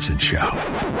Thompson Show.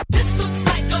 This looks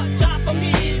like got time for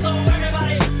me. So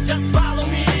everybody just follow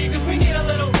me, 'cause we need a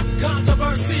little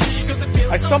controversy. 'Cause it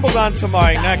feels I stumbled onto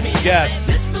my next guest.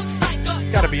 It's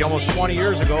got to be almost 20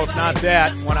 years ago, if not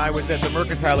that, when I was at the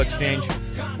Mercantile Exchange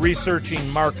researching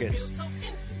markets.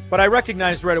 But I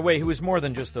recognized right away he was more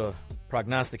than just a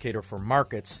prognosticator for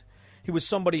markets. He was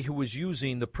somebody who was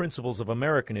using the principles of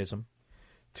Americanism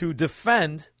to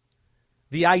defend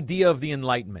the idea of the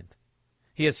Enlightenment.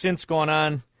 He has since gone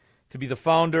on to be the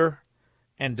founder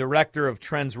and director of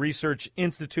Trends Research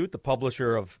Institute, the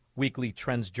publisher of Weekly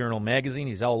Trends Journal magazine.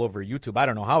 He's all over YouTube. I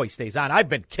don't know how he stays on. I've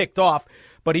been kicked off,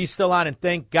 but he's still on, and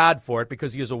thank God for it,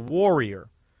 because he is a warrior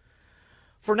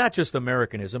for not just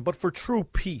Americanism, but for true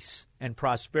peace and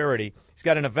prosperity. He's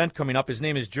got an event coming up. His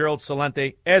name is Gerald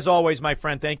Celente. As always, my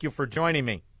friend, thank you for joining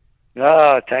me.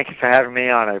 Oh, thank you for having me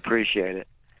on. I appreciate it.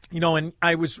 You know, and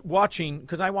I was watching,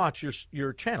 because I watch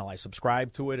your channel. I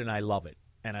subscribe to it, and I love it.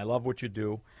 And I love what you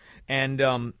do.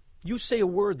 And you say a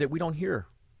word that we don't hear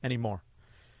anymore.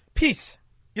 Peace.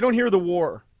 You don't hear the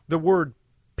word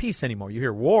peace anymore. You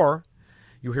hear war.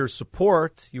 You hear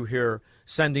support. You hear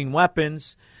sending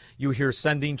weapons. You hear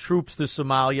sending troops to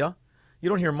Somalia. You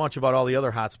don't hear much about all the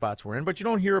other hot spots we're in, but you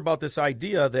don't hear about this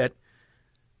idea that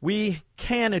we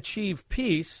can achieve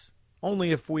peace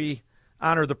only if we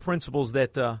honor the principles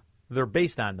that they're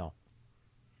based on, though.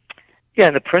 Yeah,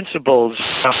 and the principles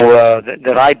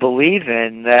that I believe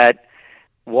in, that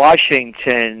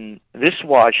this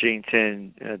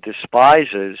Washington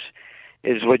despises,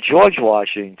 is what George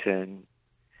Washington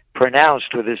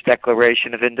pronounced with his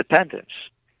Declaration of Independence.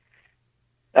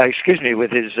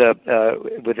 With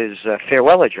his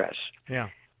farewell address. Yeah.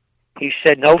 He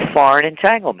said no foreign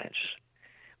entanglements.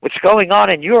 What's going on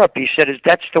in Europe, he said, is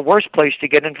that's the worst place to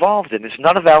get involved in. It's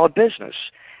none of our business.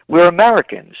 We're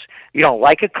Americans. You don't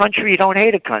like a country, you don't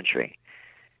hate a country.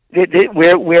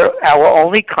 We're our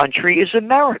only country is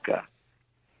America.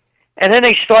 And then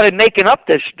they started making up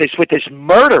this with this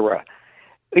murderer,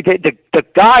 the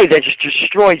guy that's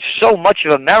destroyed so much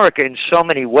of America in so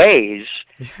many ways,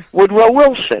 Woodrow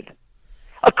Wilson,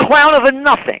 a clown of a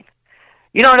nothing.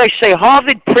 You know, they say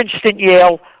Harvard, Princeton,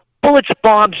 Yale, bullets,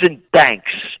 bombs, and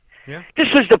banks. Yeah. This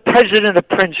was the president of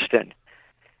Princeton.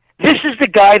 This is the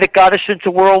guy that got us into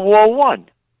World War I.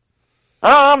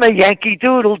 I'm a Yankee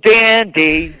Doodle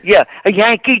dandy. Yeah, a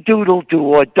Yankee Doodle do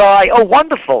or die. Oh,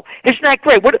 wonderful. Isn't that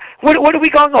great? What are we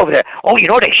going over there? Oh, you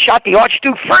know, they shot the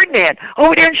Archduke Ferdinand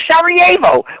over there in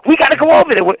Sarajevo. We got to go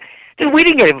over there. We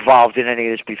didn't get involved in any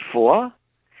of this before.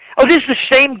 Oh, this is the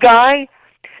same guy,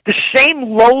 the same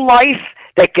lowlife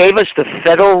that gave us the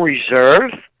Federal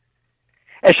Reserve,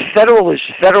 as federal as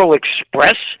Federal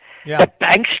Express, the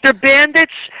bankster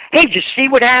bandits. Hey, did you see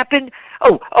what happened?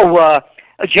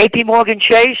 J.P. Morgan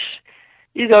Chase,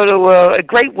 you go to a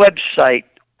great website,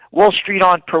 Wall Street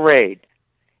on Parade.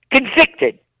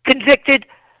 Convicted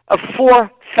of 4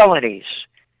 felonies.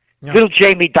 Yeah. Little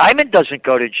Jamie Dimon doesn't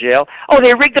go to jail. Oh,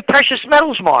 they rigged the precious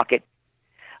metals market.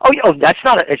 Oh, that's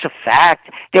it's a fact.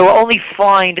 They were only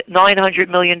fined $900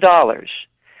 million,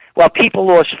 while people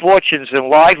lost fortunes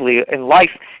in life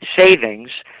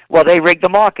savings. Well, they rigged the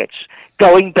markets.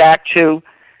 Going back to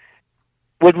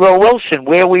Woodrow Wilson,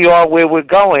 where we are, where we're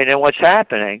going, and what's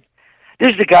happening.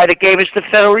 This is the guy that gave us the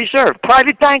Federal Reserve,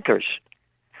 private bankers.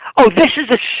 Oh, this is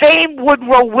the same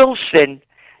Woodrow Wilson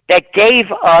that gave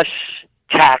us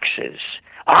taxes.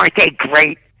 Aren't they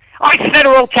great? Aren't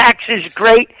federal taxes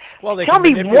great? Well, Tell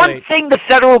me one thing the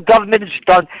federal government has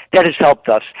done that has helped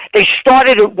us. They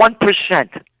started at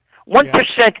 1%.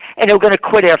 1%, and they were going to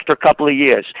quit after a couple of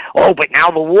years. Oh, but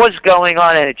now the war's going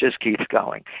on, and it just keeps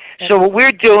going. So what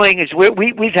we're doing is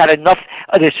we've had enough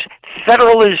of this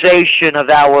federalization of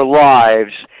our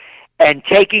lives and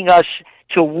taking us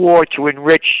to war to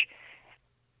enrich,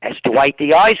 as Dwight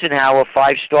D. Eisenhower,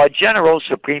 5-star general,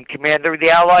 Supreme Commander of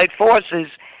the Allied Forces,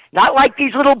 not like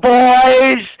these little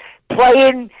boys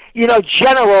playing,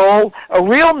 general, a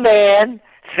real man,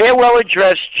 farewell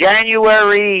address,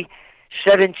 January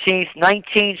 17th,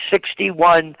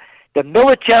 1961, the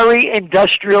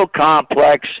military-industrial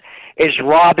complex is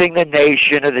robbing the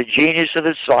nation of the genius of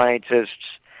the scientists,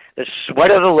 the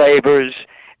sweat of the laborers,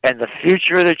 and the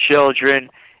future of the children.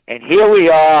 And here we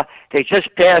are. They're just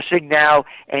passing now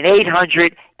an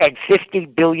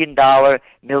 $850 billion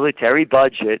military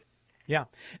budget. Yeah.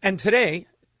 And today,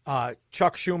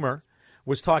 Chuck Schumer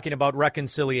was talking about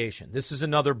reconciliation. This is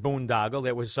another boondoggle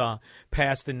that was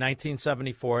passed in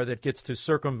 1974 that gets to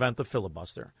circumvent the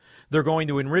filibuster. They're going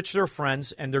to enrich their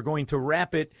friends, and they're going to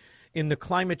wrap it in the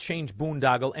climate change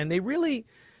boondoggle. And they really,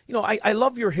 I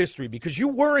love your history because you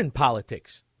were in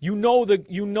politics You know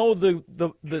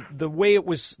the way it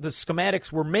was, the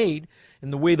schematics were made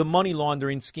and the way the money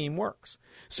laundering scheme works.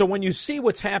 So when you see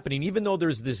what's happening, even though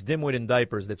there's this dimwit in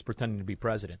diapers that's pretending to be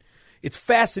president, it's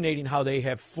fascinating how they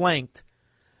have flanked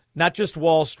not just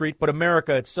Wall Street, but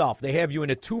America itself. They have you in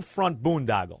a two-front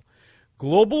boondoggle.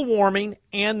 Global warming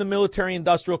and the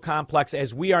military-industrial complex,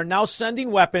 as we are now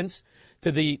sending weapons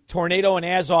to the Tornado and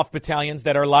Azov battalions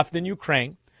that are left in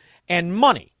Ukraine, and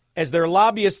money, as their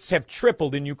lobbyists have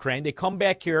tripled in Ukraine. They come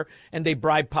back here and they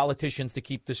bribe politicians to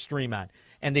keep the stream on.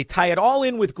 And they tie it all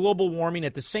in with global warming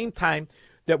at the same time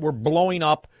that we're blowing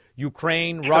up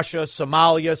Ukraine, Russia,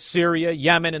 Somalia, Syria,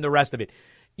 Yemen, and the rest of it.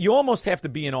 You almost have to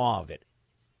be in awe of it.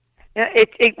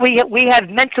 We have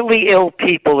mentally ill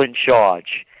people in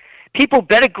charge. People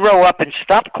better grow up and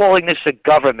stop calling this a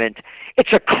government.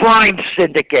 It's a crime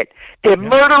syndicate. They're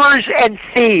murderers and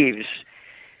thieves.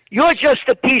 You're just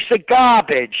a piece of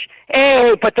garbage.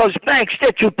 Hey, but those banks,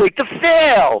 they're too big to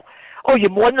fail. Oh, you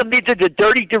want them into the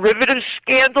dirty derivatives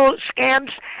scams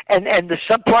and the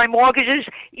subprime mortgages?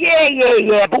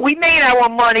 Yeah. But we made our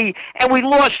money and we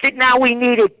lost it. Now we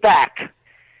need it back.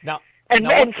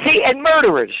 And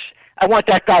murderers. I want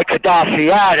that guy Gaddafi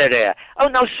out of there. Oh,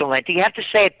 no, Salenti, you have to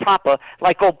say it proper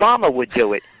like Obama would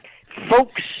do it.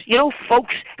 Folks, he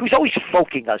was always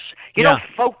folking us.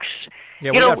 Folks.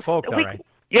 Yeah, we got folk, all right.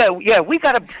 Yeah, we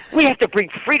have to bring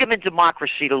freedom and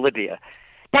democracy to Libya.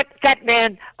 That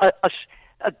man,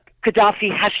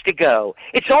 Gaddafi, has to go.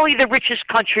 It's only the richest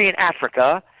country in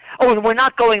Africa. Oh, and we're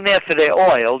not going there for their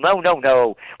oil.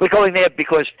 No. We're going there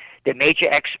because the major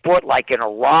export, like in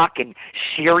Iraq and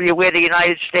Syria, where the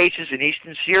United States is, in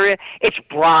eastern Syria, it's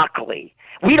broccoli.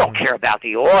 We don't care about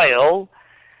the oil.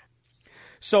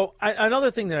 So another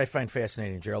thing that I find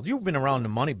fascinating, Gerald, you've been around the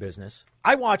money business.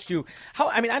 I watched you.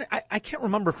 I can't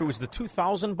remember if it was the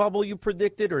 2000 bubble you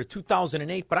predicted or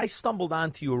 2008, but I stumbled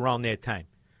onto you around that time,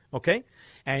 okay?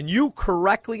 And you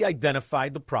correctly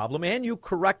identified the problem, and you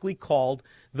correctly called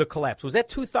the collapse. Was that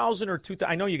 2000 or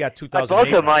 2000? I know you got 2008. Both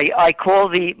of them. I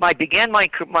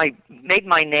made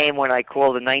my name when I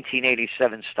called the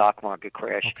 1987 stock market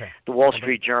crash. Okay. The Wall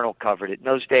Street Journal covered it. In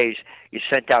those days, you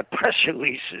sent out press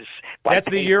releases. That's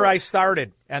the year I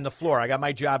started on the floor. I got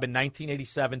my job in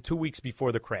 1987, 2 weeks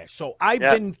before the crash. So I've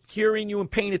been hearing you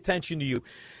and paying attention to you.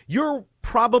 You're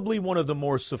probably one of the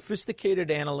more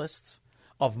sophisticated analysts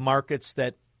of markets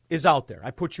that is out there.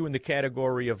 I put you in the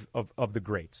category of the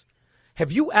greats.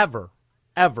 Have you ever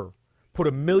put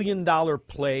 $1 million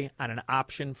play on an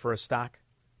option for a stock?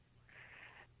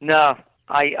 No.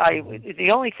 The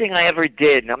only thing I ever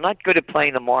did, and I'm not good at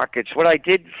playing the markets, what I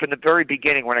did from the very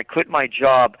beginning when I quit my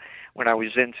job when I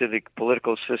was into the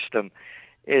political system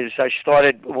is I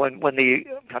started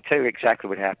I'll tell you exactly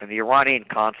what happened. The Iranian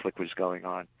conflict was going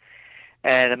on.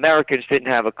 And Americans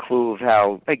didn't have a clue of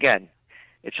how, again,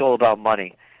 it's all about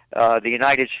money. The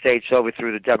United States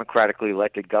overthrew the democratically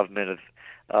elected government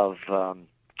of I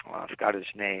forgot his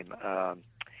name.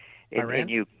 Iran?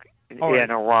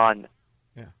 In Iran.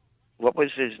 Yeah. What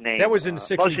was his name? That was in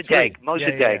 63.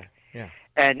 Mossadegh. Yeah.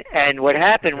 And what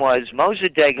happened was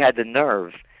Mossadegh had the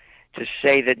nerve to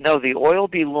say that no, the oil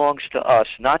belongs to us,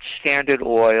 not Standard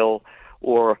Oil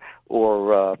or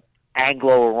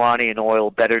Anglo-Iranian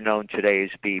oil, better known today as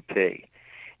BP.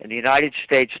 And the United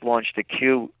States launched a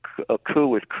coup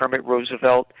with Kermit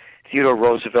Roosevelt, Theodore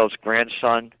Roosevelt's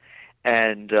grandson,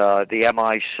 and the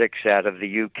MI6 out of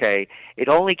the UK. It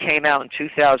only came out in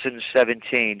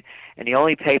 2017, and the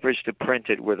only papers to print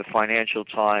it were the Financial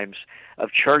Times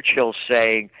of Churchill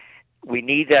saying, we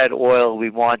need that oil,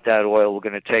 we want that oil, we're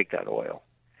going to take that oil.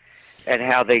 And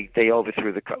how they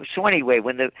overthrew the coup. So anyway,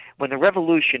 when the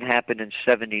revolution happened in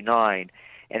 79,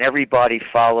 and everybody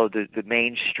followed the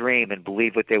mainstream and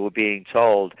believed what they were being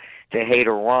told to hate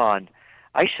Iran,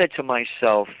 I said to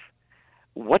myself,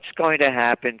 what's going to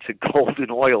happen to gold and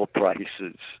oil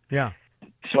prices? Yeah.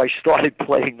 So I started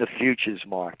playing the futures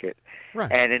market.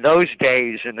 Right. And in those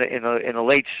days, in the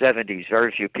late 70s,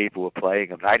 very few people were playing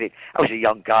them. I was a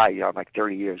young guy. I'm like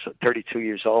 32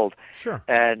 years old. Sure.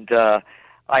 And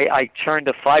I turned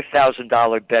a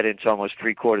 $5,000 bet into almost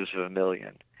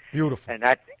 $750,000. Beautiful.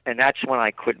 And that's when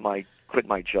I quit my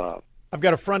job. I've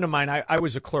got a friend of mine. I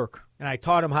was a clerk, and I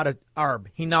taught him how to arb.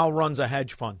 He now runs a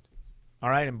hedge fund, all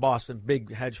right, in Boston,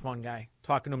 big hedge fund guy.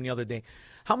 Talking to him the other day.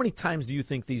 How many times do you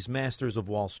think these masters of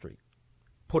Wall Street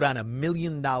put on $1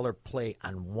 million play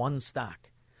on one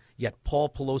stock, yet Paul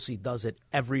Pelosi does it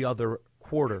every other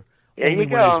quarter, only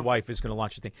when his wife is going to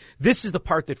launch the thing? This is the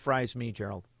part that fries me,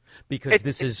 Gerald. because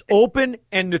this is open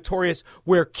and notorious,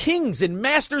 where kings and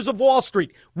masters of Wall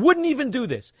Street wouldn't even do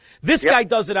this. This guy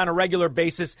does it on a regular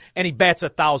basis, and he bats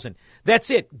 1,000. That's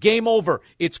it. Game over.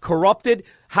 It's corrupted.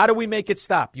 How do we make it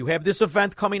stop? You have this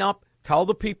event coming up. Tell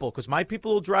the people, because my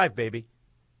people will drive, baby.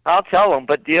 I'll tell them.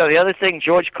 But the other thing,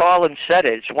 George Carlin said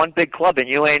it. It's one big club, and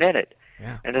you ain't in it.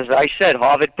 Yeah. And as I said,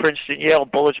 Harvard, Princeton, Yale,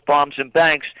 bullets, bombs, and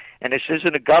banks. And this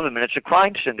isn't a government; it's a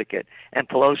crime syndicate. And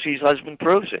Pelosi's husband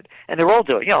proves it. And they're all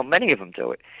doing it. You know, many of them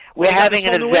do it. We're having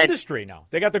an new event. Industry now.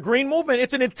 They got the green movement.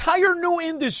 It's an entire new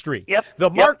industry. Yep. The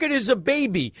market is a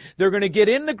baby. They're going to get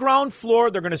in the ground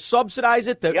floor. They're going to subsidize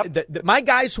it. My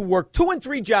guys who work 2 and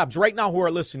 3 jobs right now who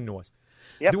are listening to us,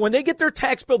 when they get their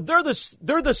tax bill, they're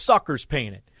the suckers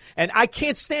paying it. And I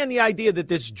can't stand the idea that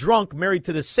this drunk married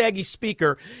to the saggy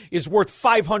speaker is worth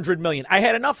 $500 million. I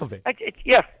had enough of it.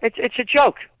 It's a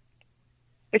joke.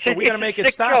 So we got to make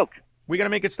it stop. Joke. We got to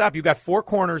make it stop. You got 4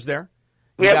 corners there.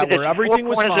 We You have got where everything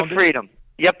was 4 corners founded. of freedom.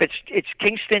 Yep, it's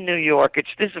Kingston, New York.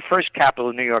 This is the first capital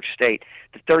of New York State,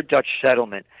 the third Dutch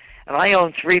settlement. And I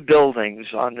own 3 buildings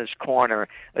on this corner: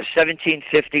 a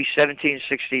 1750,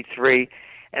 1763,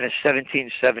 and a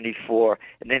 1774.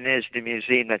 And then there's the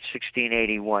museum, that's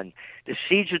 1681. The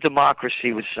seeds of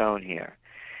democracy was sown here.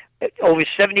 Over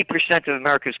 70% of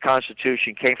America's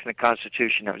Constitution came from the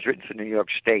Constitution that was written for New York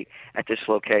State at this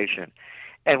location.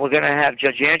 And we're going to have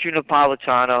Judge Andrew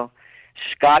Napolitano,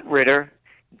 Scott Ritter,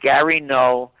 Gary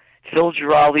Null, Phil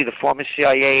Giraldi, the former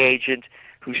CIA agent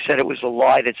who said it was a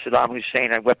lie that Saddam Hussein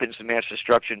had weapons of mass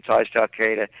destruction, ties to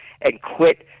Al-Qaeda, and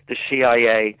quit the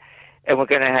CIA. And we're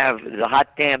going to have the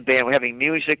Hot Damn Band. We're having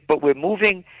music, but we're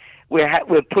moving.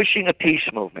 We're pushing a peace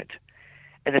movement.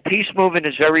 And the peace movement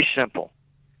is very simple.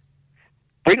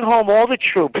 Bring home all the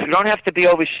troops. We don't have to be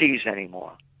overseas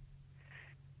anymore.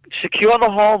 Secure the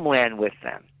homeland with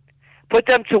them. Put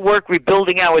them to work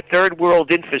rebuilding our third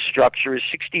world infrastructure.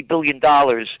 $60 billion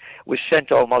was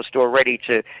sent almost already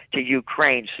to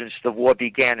Ukraine since the war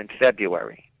began in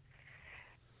February.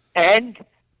 And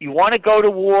you want to go to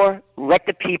war, let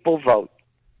the people vote.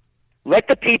 Let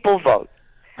the people vote.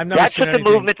 That's what the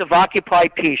movement of Occupy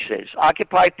Peace is.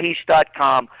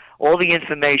 OccupyPeace.com. All the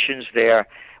information's there.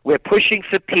 We're pushing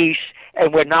for peace,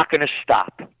 and we're not going to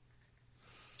stop.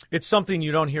 It's something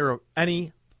you don't hear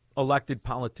any elected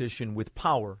politician with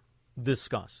power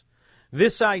discuss.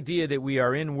 This idea that we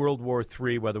are in World War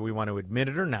III, whether we want to admit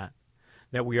it or not,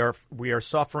 that we are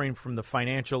suffering from the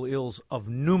financial ills of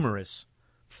numerous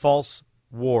false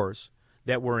wars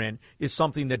that we're in, is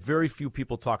something that very few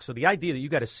people talk. So the idea that you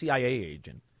got a CIA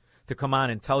agent to come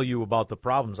on and tell you about the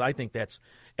problems, I think that's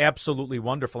absolutely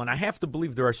wonderful. And I have to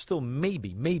believe there are still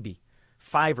maybe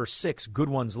 5 or 6 good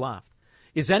ones left.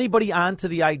 Is anybody on to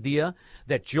the idea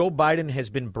that Joe Biden has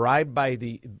been bribed by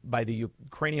the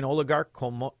Ukrainian oligarch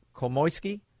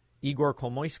Kolomoisky, Igor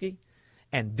Kolomoisky,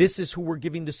 and this is who we're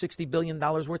giving the $60 billion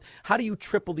worth? How do you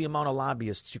triple the amount of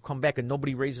lobbyists? You come back and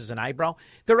nobody raises an eyebrow?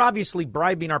 They're obviously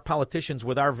bribing our politicians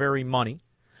with our very money.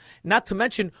 Not to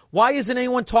mention, why isn't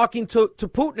anyone talking to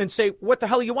Putin and say, what the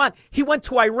hell do you want? He went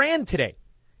to Iran today.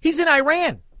 He's in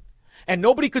Iran. And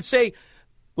nobody could say,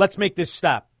 let's make this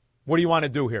stop. What do you want to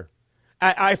do here?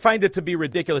 I find it to be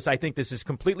ridiculous. I think this is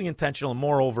completely intentional. And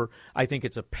moreover, I think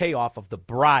it's a payoff of the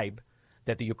bribe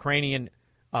that the Ukrainian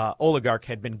oligarch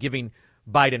had been giving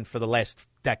Biden for the last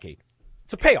decade.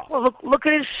 It's a payoff. Well, look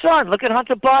at his son. Look at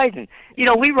Hunter Biden. You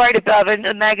know, we write about it in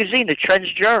a magazine, the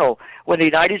Trends Journal, when the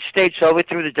United States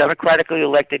overthrew the democratically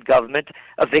elected government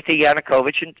of Viktor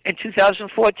Yanukovych in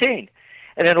 2014.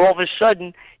 And then all of a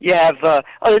sudden, you have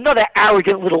another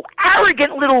arrogant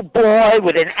little boy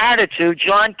with an attitude,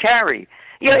 John Kerry.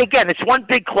 You know, again, it's one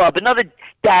big club, another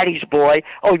daddy's boy.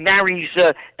 Oh, he marries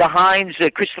the Hines,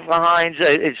 Christopher Hines.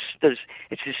 It's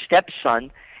his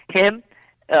stepson. Him,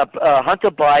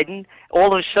 Hunter Biden,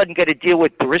 all of a sudden get a deal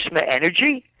with Burisma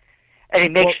Energy, and he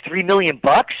makes $3 million.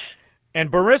 And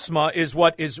Burisma is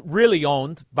what is really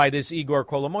owned by this Igor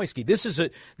Kolomoisky. This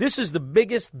is the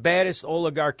biggest, baddest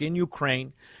oligarch in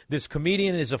Ukraine. This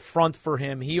comedian is a front for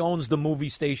him. He owns the movie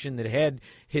station that had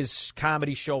his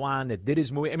comedy show on, that did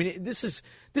his movie. I mean, this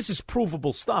is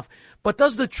provable stuff. But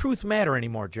does the truth matter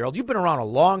anymore, Gerald? You've been around a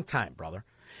long time, brother.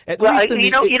 You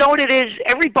know what it is?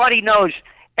 Everybody knows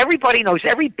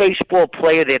every baseball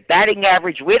player, their batting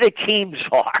average, where their teams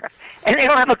are, and they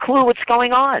don't have a clue what's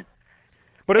going on.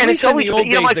 But at least in the old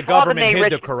days, the government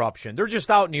hid the corruption. They're just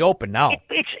out in the open now.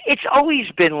 It's always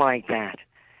been like that.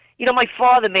 You know, my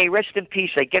father, may he rest in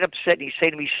peace, I'd get upset and he'd say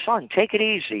to me, son, take it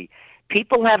easy.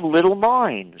 People have little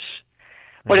minds.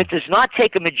 But it does not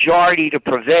take a majority to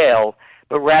prevail,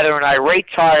 but rather an irate,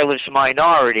 tireless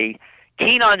minority,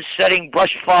 keen on setting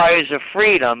brush fires of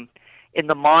freedom, in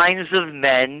the minds of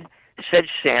men, said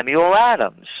Samuel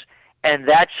Adams. And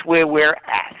that's where we're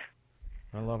at.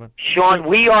 I love it. Sean,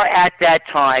 we are at that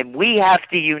time. We have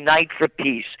to unite for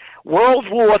peace. World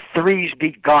War III's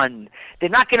begun. They're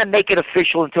not going to make it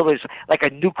official until there's like a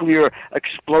nuclear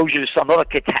explosion or some other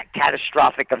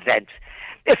catastrophic event.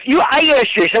 I asked you,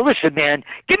 I said, listen, man,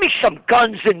 give me some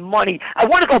guns and money. I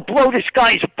want to go blow this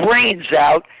guy's brains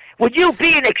out. Would you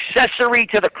be an accessory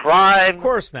to the crime? Of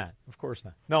course not. Of course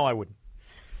not. No, I wouldn't.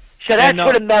 So that's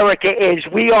what America is.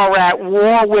 We are at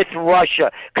war with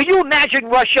Russia. Could you imagine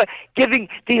Russia giving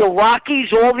the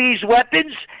Iraqis all these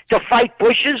weapons to fight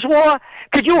Bush's war?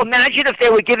 Could you imagine if they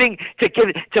were giving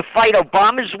to fight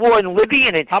Obama's war in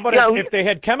Libya? And how about if they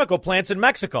had chemical plants in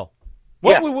Mexico?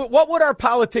 What would our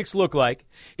politics look like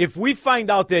if we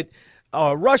find out that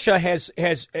Russia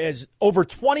has over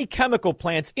 20 chemical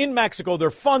plants in Mexico? They're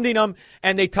funding them,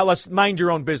 and they tell us, mind your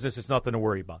own business. It's nothing to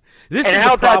worry about. This is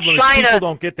the problem, is people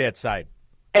don't get that side.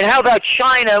 And how about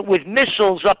China with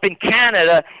missiles up in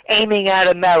Canada aiming at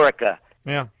America?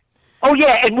 Yeah. Oh,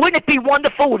 yeah, and wouldn't it be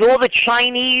wonderful with all the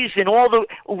Chinese and all the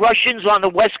Russians on the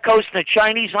West Coast and the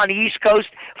Chinese on the East Coast,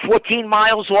 14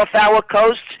 miles off our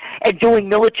coasts, and doing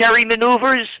military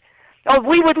maneuvers? Oh,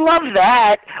 we would love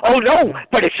that. Oh, no,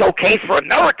 but it's okay for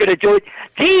America to do it.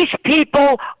 These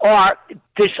people are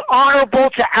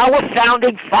dishonorable to our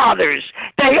founding fathers.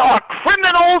 They are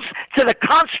criminals to the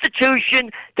Constitution,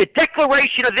 the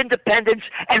Declaration of Independence,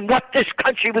 and what this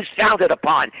country was founded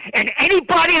upon. And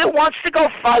anybody that wants to go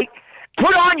fight,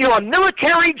 put on your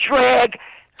military drag,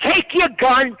 take your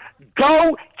gun,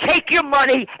 go take your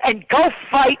money, and go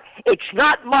fight. It's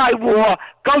not my war.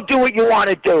 Go do what you want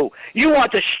to do. You are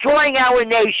destroying our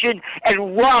nation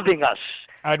and robbing us.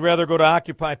 I'd rather go to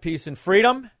Occupy Peace and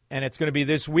Freedom, and it's going to be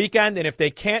this weekend. And if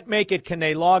they can't make it, can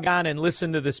they log on and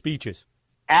listen to the speeches?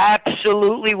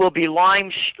 Absolutely. Will be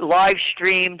live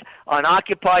streamed on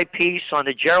Occupy Peace, on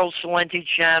the Gerald Celente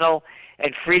channel,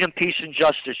 and Freedom, Peace, and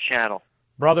Justice channel.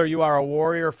 Brother, you are a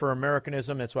warrior for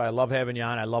Americanism. That's why I love having you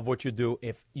on. I love what you do.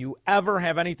 If you ever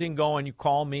have anything going, you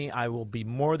call me. I will be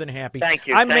more than happy. Thank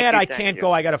you. I'm mad I can't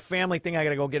go. I got a family thing. I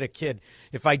got to go get a kid.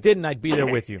 If I didn't, I'd be there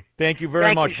with you. Thank you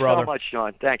very much, brother. Thank you so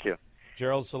much, Sean. Thank you.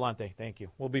 Gerald Celente, thank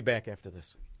you. We'll be back after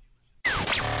this.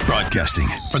 Broadcasting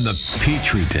from the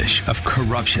petri dish of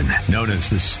corruption known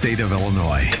as the state of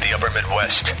Illinois. In the upper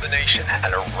Midwest, the nation,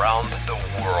 and around the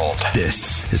world.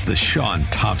 This is the Sean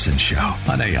Thompson Show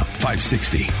on AM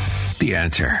 560. The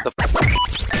Answer.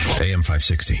 AM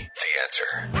 560. The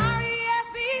Answer.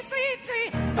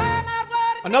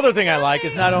 Another thing I like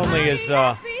is not only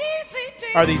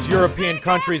are these European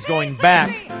countries going back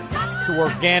to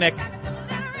organic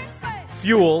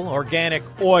fuel, organic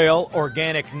oil,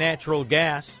 organic natural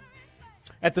gas.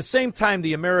 At the same time,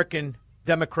 the American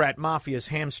Democrat mafia is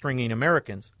hamstringing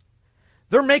Americans.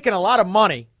 They're making a lot of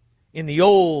money in the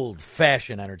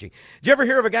old-fashioned energy. Did you ever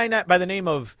hear of a guy by the name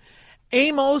of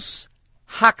Amos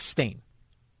Hochstein?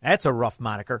 That's a rough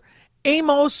moniker.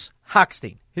 Amos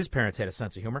Hochstein. His parents had a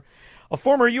sense of humor. A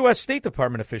former U.S. State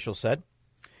Department official said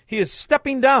he is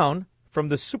stepping down from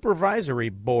the supervisory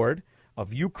board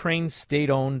of Ukraine's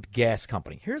state-owned gas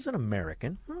company. Here's an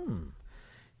American.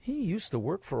 He used to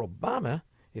work for Obama,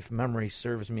 if memory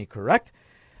serves me correct.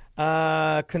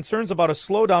 Concerns about a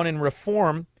slowdown in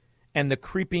reform and the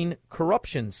creeping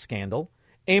corruption scandal.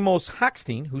 Amos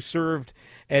Hochstein, who served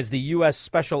as the U.S.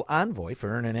 Special Envoy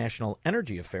for International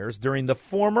Energy Affairs during the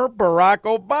former Barack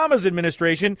Obama's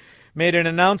administration, made an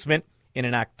announcement in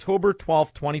an October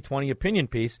 12, 2020 opinion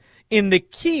piece in the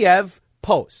Kiev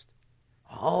Post.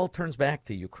 All turns back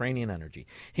to Ukrainian energy.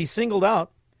 He singled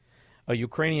out a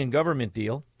Ukrainian government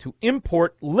deal to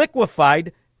import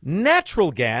liquefied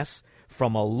natural gas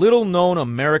from a little-known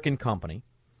American company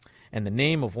and the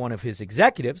name of one of his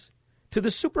executives to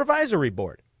the supervisory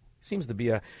board. Seems to be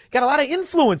got a lot of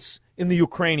influence in the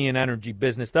Ukrainian energy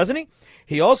business, doesn't he?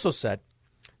 He also said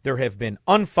there have been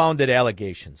unfounded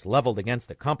allegations leveled against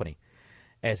the company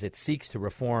as it seeks to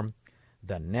reform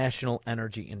the national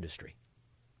energy industry.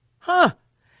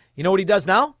 You know what he does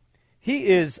now? He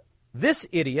is this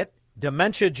idiot,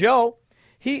 Dementia Joe.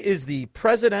 He is the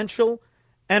Presidential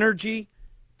Energy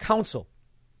Council.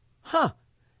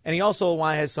 And he also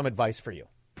has some advice for you.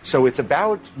 So it's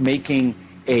about making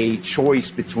a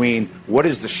choice between what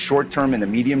is the short term and the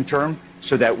medium term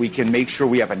so that we can make sure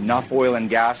we have enough oil and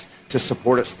gas to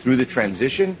support us through the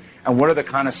transition, and what are the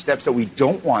kind of steps that we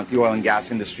don't want the oil and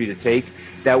gas industry to take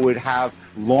that would have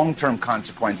long-term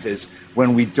consequences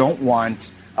when we don't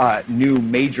want new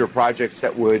major projects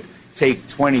that would take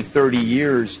 20, 30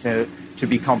 years to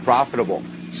become profitable.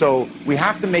 So we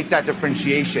have to make that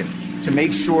differentiation. to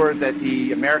make sure that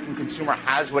the American consumer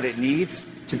has what it needs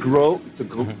to grow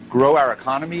our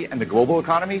economy and the global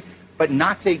economy, but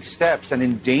not take steps and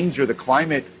endanger the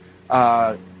climate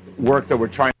work that we're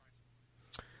trying.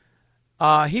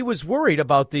 He was worried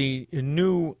about the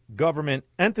new government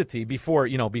entity before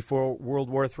World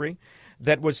War III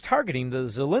that was targeting the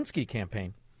Zelensky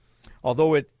campaign.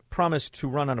 Although it promised to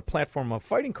run on a platform of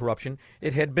fighting corruption,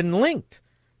 it had been linked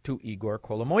to Igor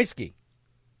Kolomoisky.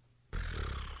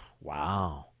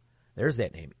 Wow. There's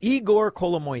that name. Igor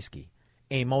Kolomoisky.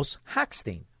 Amos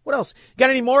Hochstein. What else? Got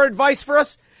any more advice for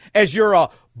us as you're a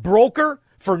broker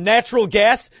for natural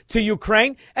gas to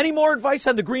Ukraine? Any more advice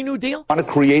on the Green New Deal? Want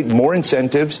to create more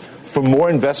incentives for more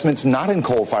investments, not in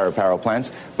coal-fired power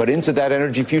plants, but into that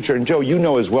energy future. And Joe, you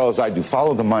know as well as I do,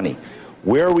 follow the money.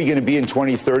 Where are we going to be in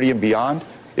 2030 and beyond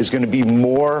is going to be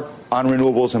more on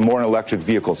renewables and more on electric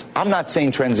vehicles. I'm not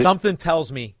saying transition. Something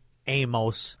tells me,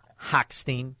 Amos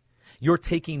Hochstein, you're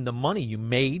taking the money you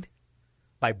made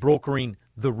by brokering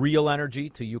the real energy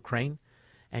to Ukraine,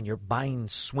 and you're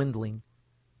swindling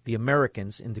the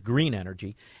Americans into green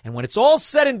energy. And when it's all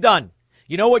said and done,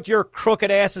 you know what your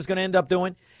crooked ass is going to end up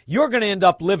doing? You're going to end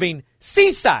up living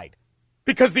seaside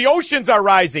because the oceans are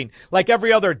rising like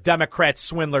every other Democrat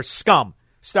swindler scum,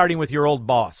 starting with your old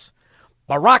boss,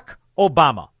 Barack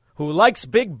Obama, who likes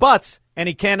big butts and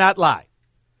he cannot lie.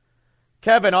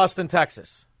 Kevin, Austin,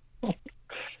 Texas.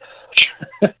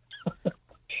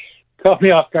 Caught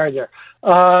me off guard there.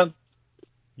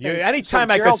 Anytime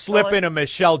I could slip in a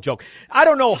Michelle joke. I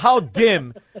don't know how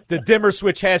dim the dimmer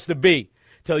switch has to be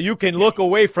till you can look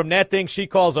away from that thing she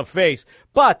calls a face.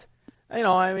 But,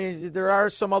 there are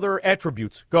some other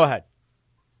attributes. Go ahead.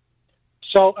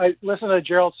 So I listened to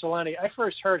Gerald Celente. I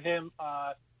first heard him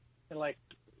in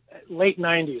late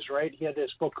 90s, right? He had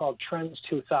this book called Trends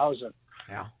 2000.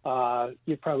 Yeah.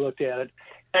 You probably looked at it.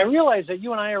 I realized that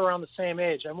you and I are around the same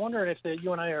age. I'm wondering if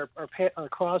you and I are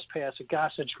cross paths at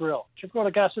Gossage Grill. Did you ever go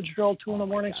to Gossage Grill 2 in the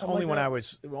morning? Only when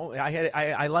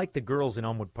I liked the girls in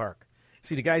Elmwood Park.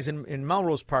 See, the guys in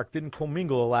Melrose Park didn't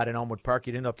commingle a lot in Elmwood Park.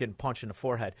 You'd end up getting punched in the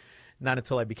forehead. Not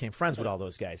until I became friends with all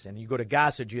those guys. And you go to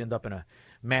Gossage, you end up in a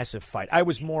massive fight. I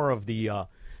was more of the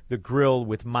grill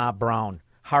with Ma Brown,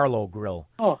 Harlow Grill.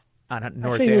 Oh. On North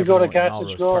Avenue. I think you go to Gossage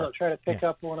Melrose Grill Park. and try to pick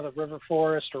up one of the River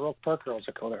Forest or Oak Park girls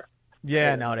that go there.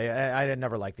 Yeah, no, I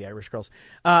never liked the Irish girls.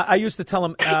 I used to tell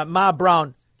them, Ma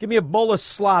Brown, give me a bowl of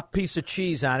slop, piece of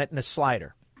cheese on it, and a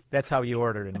slider. That's how you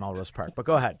ordered in Melrose Park. But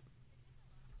go ahead.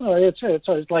 Oh,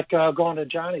 it's like going to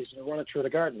Johnny's and running through the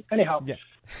garden. Anyhow, yeah.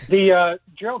 The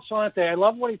Gerald Celente, I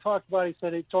love what he talked about. He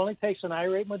said it only takes an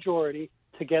irate majority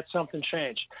to get something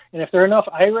changed. And if there are enough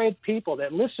irate people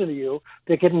that listen to you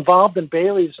that get involved in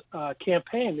Bailey's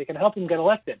campaign, they can help him get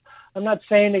elected. I'm not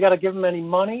saying they got to give him any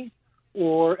money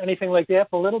or anything like that,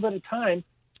 for a little bit of time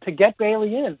to get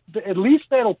Bailey in. At least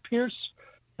that'll pierce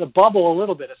the bubble a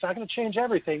little bit. It's not going to change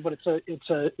everything, but it's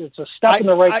a step in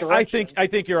the right direction. I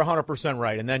think you're 100%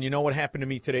 right. And then you know what happened to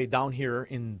me today down here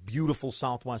in beautiful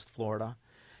Southwest Florida?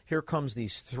 Here comes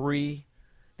these three.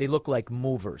 They look like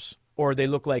movers, or they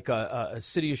look like a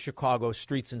city of Chicago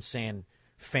streets and sand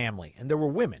family, and there were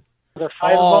women. There are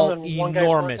 5 all of them, and one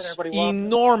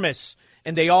enormous.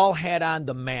 And they all had on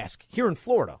the mask here in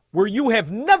Florida, where you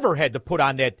have never had to put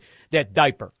on that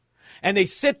diaper. And they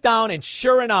sit down, and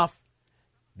sure enough,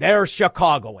 they're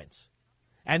Chicagoans.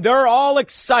 And they're all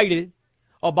excited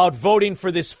about voting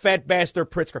for this fat bastard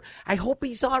Pritzker. I hope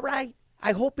he's all right.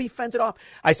 I hope he fends it off.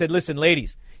 I said, listen,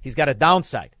 ladies, he's got a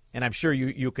downside, and I'm sure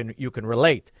you can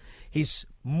relate. He's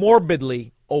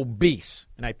morbidly obese,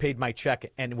 and I paid my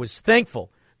check and was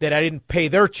thankful that I didn't pay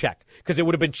their check because it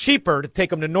would have been cheaper to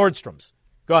take them to Nordstrom's.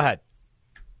 Go ahead.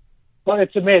 Well,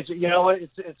 it's amazing. You know,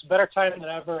 it's a better time than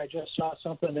ever. I just saw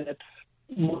something that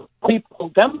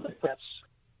Democrats,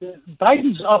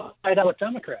 Biden's upside down with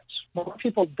Democrats. More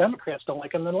Democrats don't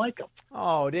like him than like him.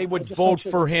 Oh, they would vote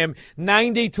for him.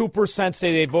 92%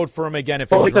 say they'd vote for him again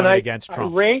if he was running against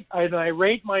Trump. I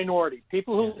rate minority.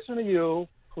 People who listen to you,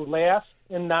 who laugh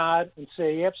and nod and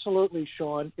say, absolutely,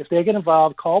 Sean, if they get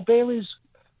involved, call Bailey's.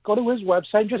 Go to his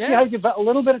website and just see how you give a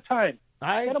little bit of time.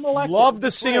 I get him elected. Love to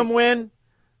see him win.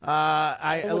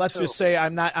 Let's just say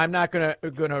I'm not gonna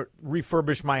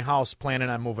refurbish my house, planning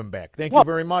on moving back. Thank you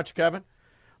very much, Kevin.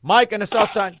 Mike on the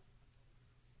South Side.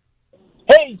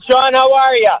 Hey, Sean, how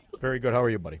are you? Very good. How are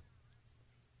you, buddy?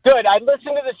 Good. I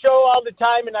listen to the show all the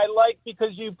time, and I like because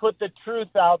you put the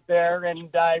truth out there,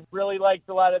 and I really liked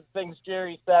a lot of the things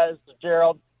Jerry says,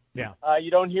 Gerald. Yeah.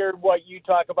 You don't hear what you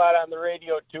talk about on the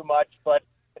radio too much, but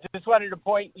I just wanted to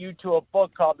point you to a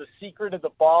book called The Secret of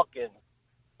the Balkans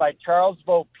by Charles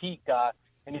Vopika,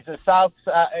 and he's a South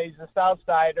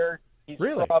Sider. He's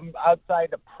Really? from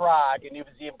outside of Prague, and he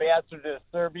was the ambassador to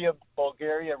Serbia,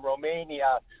 Bulgaria, and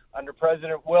Romania under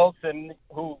President Wilson,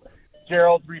 who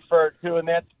Gerald referred to, and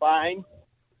that's fine.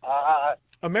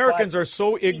 Americans are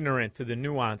so ignorant to the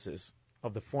nuances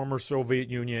of the former Soviet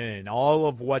Union and all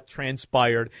of what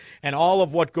transpired and all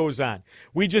of what goes on.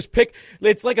 We just pick,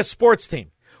 it's like a sports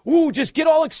team. Ooh, just get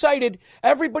all excited.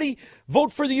 Everybody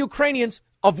vote for the Ukrainians,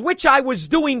 of which I was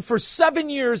doing for 7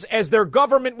 years as their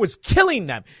government was killing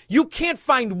them. You can't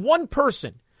find one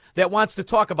person that wants to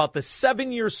talk about the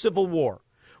 7-year civil war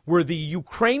where the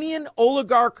Ukrainian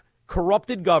oligarch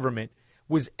corrupted government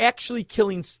was actually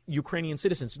killing Ukrainian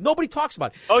citizens. Nobody talks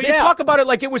about it. They talk about it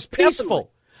like it was peaceful.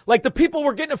 Definitely. Like the people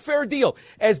were getting a fair deal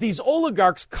as these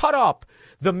oligarchs cut up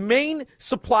the main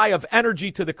supply of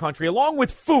energy to the country along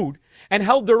with food and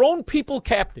held their own people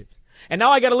captive. And now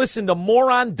I got to listen to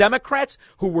moron Democrats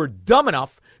who were dumb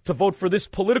enough to vote for this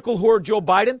political whore Joe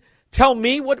Biden tell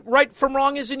me what right from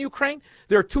wrong is in Ukraine.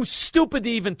 They're too stupid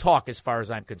to even talk as far as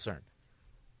I'm concerned.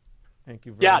 Thank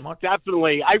you very much. Yeah,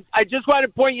 definitely. I just want to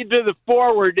point you to the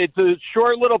forward. It's a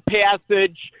short little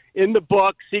passage in the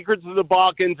book, Secrets of the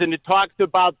Balkans, and it talks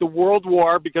about the World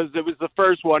War because it was the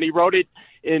first one. He wrote it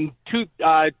in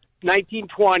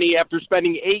 1920 after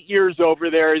spending 8 years over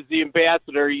there as the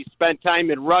ambassador. He spent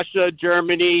time in Russia,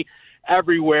 Germany,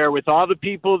 everywhere with all the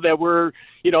people that were,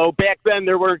 back then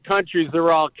there weren't countries, there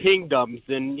were all kingdoms.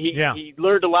 And he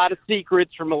learned a lot of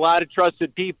secrets from a lot of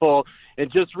trusted people. And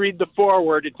just read the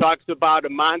foreword. It talks about a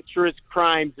monstrous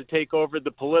crime to take over the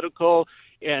political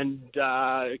and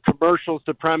commercial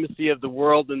supremacy of the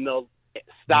world, and they'll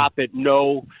stop it. It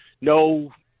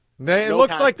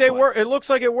looks like they work. It looks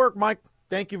like it worked, Mike.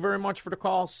 Thank you very much for the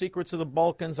call. Secrets of the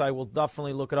Balkans. I will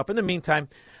definitely look it up. In the meantime,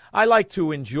 I like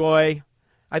to enjoy,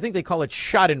 I think they call it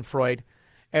Schadenfreude,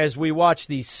 as we watch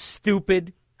these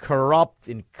stupid, corrupt,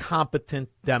 incompetent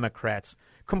Democrats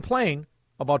complain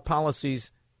about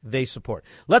policies they support.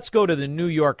 Let's go to the New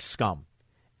York scum,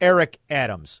 Eric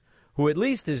Adams, who at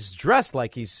least is dressed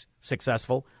like he's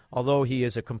successful, although he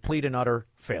is a complete and utter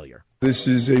failure. This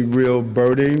is a real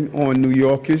burden on New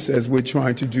Yorkers as we're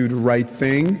trying to do the right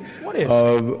thing. What is?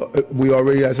 We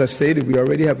already, as I stated, we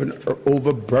already have an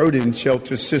overburdened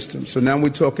shelter system. So now we're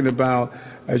talking about,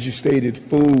 as you stated,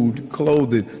 food,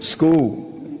 clothing, school.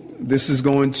 This is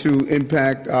going to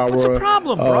impact our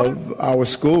our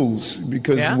schools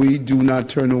because we do not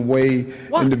turn away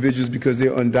individuals because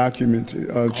they're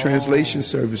undocumented. Translation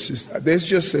services. There's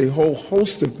just a whole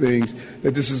host of things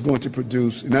that this is going to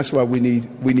produce, and that's why we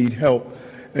need help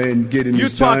in getting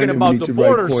this done. You're talking about the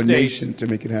border states to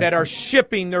make it happen. That are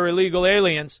shipping their illegal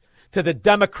aliens to the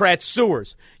Democrat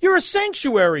sewers. You're a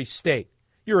sanctuary state.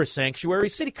 You're a sanctuary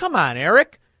city. Come on,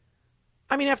 Eric.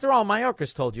 I mean, after all,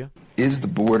 Mayorkas told you. Is the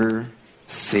border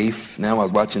safe? Now I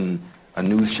was watching a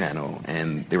news channel,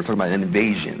 and they were talking about an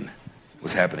invasion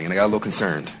was happening, and I got a little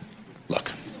concerned.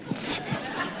 Look,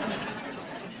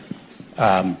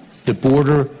 the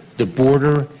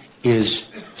border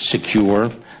is secure.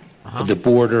 The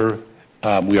border,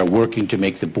 we are working to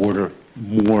make the border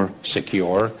more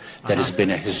secure. That has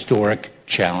been a historic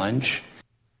challenge.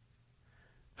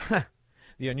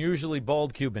 The unusually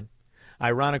bald Cuban,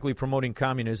 ironically promoting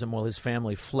communism while his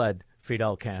family fled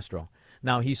Fidel Castro.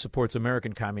 Now he supports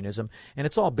American communism, and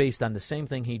it's all based on the same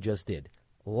thing he just did.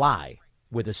 Lie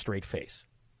with a straight face.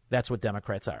 That's what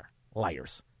Democrats are.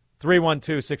 Liars.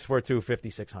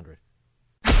 312-642-5600.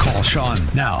 Call Sean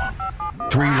now.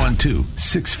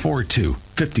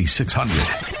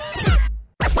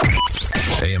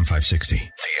 312-642-5600. AM 560. The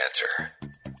Answer.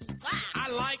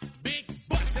 I like big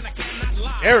butts and I cannot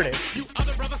lie. There it is. You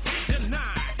other brothers can't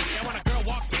deny. Yeah, when a girl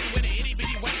walks in with an itty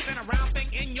bitty waist and a round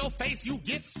thing in your face, you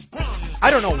get sprung.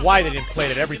 I don't know why they didn't play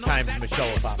it every time Michelle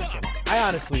Obama came on. I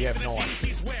honestly have no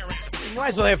idea. You might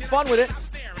as well have fun with it.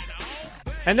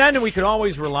 And then we could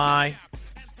always rely.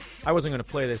 I wasn't going to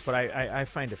play this, but I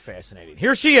find it fascinating.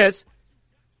 Here she is,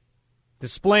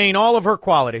 displaying all of her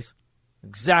qualities,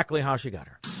 exactly how she got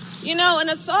her. You know, an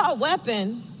assault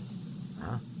weapon,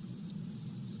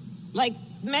 like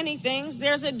many things,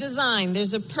 there's a design.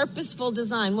 There's a purposeful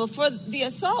design. Well, for the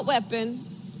assault weapon,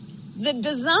 the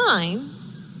design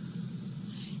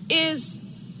is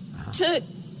to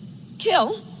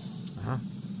kill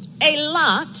a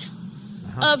lot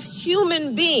of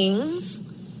human beings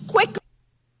quickly.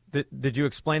 Did you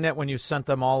explain that when you sent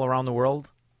them all around the world?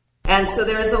 And so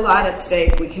there is a lot at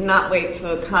stake. We cannot wait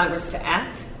for Congress to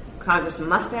act. Congress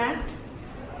must act.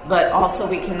 But also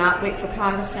we cannot wait for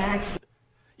Congress to act.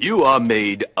 You are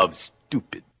made of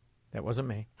stupid. That wasn't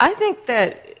me. I think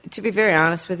that, to be very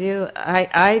honest with you,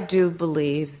 I do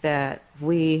believe that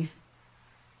we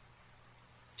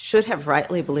should have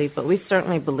rightly believed, but we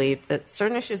certainly believe that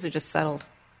certain issues are just settled.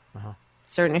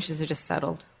 Certain issues are just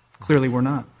settled. Clearly we're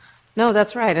not. No,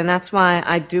 that's right. And that's why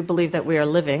I do believe that we are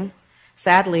living,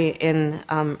 sadly, in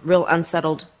real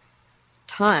unsettled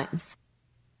times.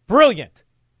 Brilliant.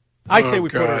 I say Oh, we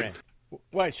put her God. in.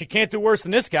 Well, she can't do worse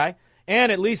than this guy.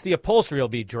 And at least the upholstery will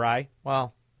be dry.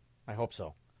 Well, I hope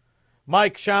so.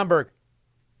 Mike Schomburg.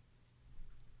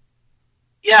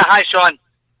 Yeah, hi, Sean.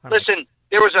 Listen,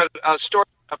 there was a story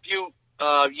a few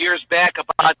years back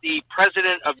about the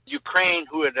president of Ukraine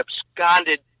who had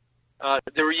absconded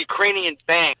the Ukrainian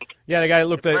bank. Yeah, the guy that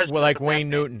looked like Wayne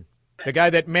Newton. The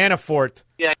guy that Manafort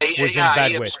was in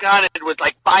bed he with. absconded with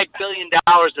like $5 billion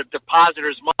of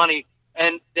depositors' money,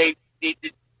 and they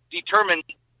determined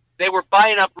they were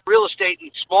buying up real estate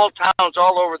in small towns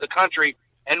all over the country,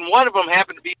 and one of them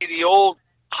happened to be the old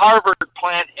Harvard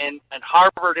plant in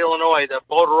Harvard, Illinois, the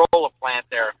Motorola plant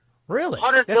there. Really?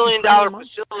 $100 That's million incredible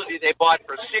money. facility they bought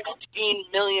for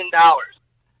 $16 million.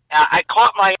 I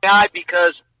caught my eye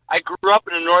because I grew up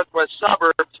in the northwest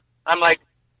suburbs. I'm like,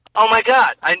 oh my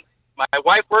God! My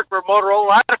wife worked for Motorola. A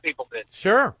lot of people did.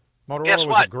 Sure. Guess Motorola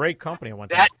was what? a great company at one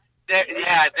time.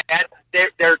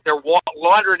 They're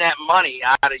laundering that money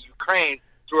out of Ukraine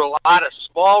through a lot of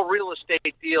small real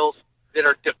estate deals that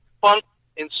are defunct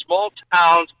in small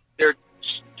towns. They're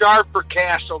starved for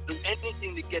cash. They'll do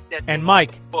anything to get that. And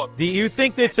Mike, book. do you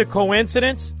think it's a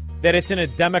coincidence that it's in a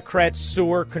Democrat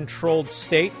sewer-controlled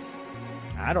state?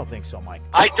 I don't think so, Mike.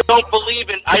 I don't believe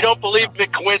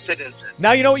in coincidences.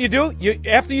 Now you know what you do?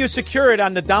 After you secure it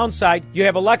on the downside, you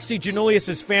have Alexei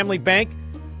Janulius' family bank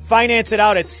finance it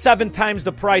out at 7 times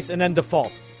the price and then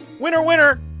default. Winner,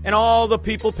 winner, and all the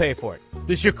people pay for it. It's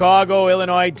the Chicago,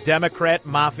 Illinois Democrat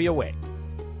Mafia way.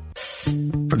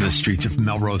 From the streets of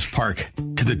Melrose Park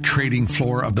to the trading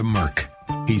floor of the Merc,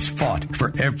 he's fought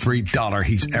for every dollar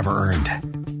he's ever earned.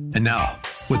 And now,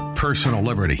 with personal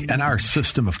liberty and our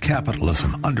system of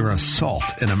capitalism under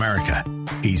assault in America,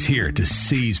 he's here to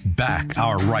seize back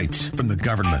our rights from the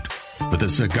government. With a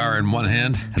cigar in one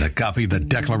hand and a copy of the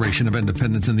Declaration of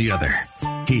Independence in the other,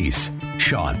 he's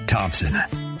Sean Thompson.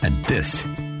 And this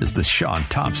is The Sean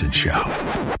Thompson Show.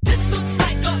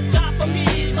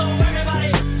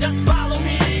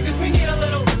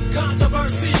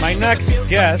 My next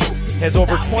guest has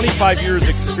over 25 years'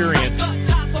 experience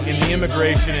in the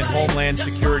immigration and homeland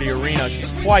security arena.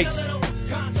 She's twice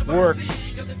worked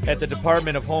at the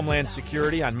Department of Homeland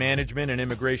Security on management and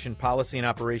immigration policy and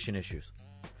operation issues.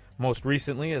 Most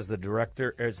recently as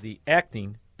the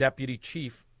acting deputy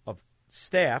chief of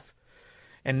staff.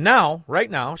 And now, right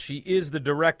now, she is the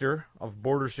director of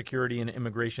Border Security and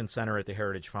Immigration Center at the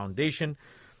Heritage Foundation.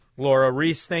 Laura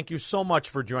Reese, thank you so much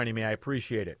for joining me. I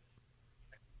appreciate it.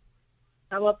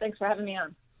 Well, thanks for having me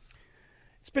on.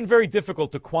 It's been very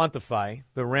difficult to quantify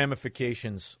the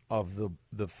ramifications of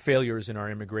the failures in our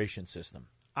immigration system.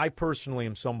 I personally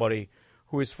am somebody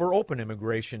who is for open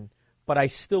immigration, but I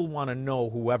still want to know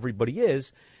who everybody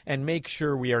is and make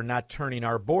sure we are not turning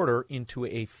our border into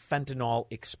a fentanyl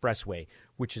expressway,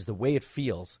 which is the way it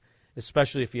feels,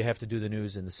 especially if you have to do the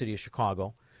news in the city of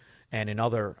Chicago and in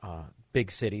other big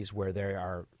cities where there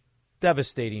are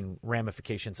devastating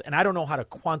ramifications. And I don't know how to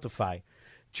quantify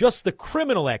just the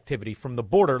criminal activity from the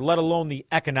border, let alone the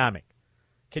economic.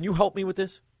 Can you help me with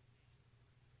this?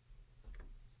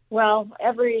 Well,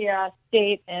 every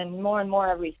state and more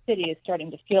every city is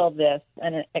starting to feel this,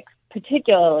 and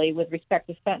particularly with respect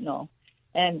to fentanyl.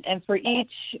 And for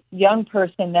each young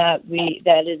person that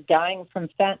is dying from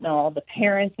fentanyl, the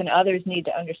parents and others need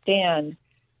to understand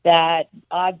that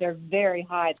odds are very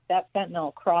high that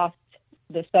fentanyl crossed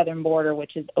the southern border,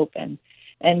 which is open.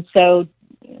 And so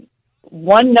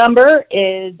one number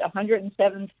is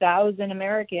 107,000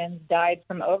 Americans died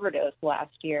from overdose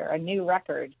last year, a new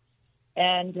record.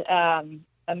 And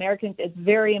Americans, it's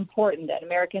very important that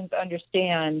Americans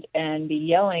understand and be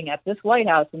yelling at this White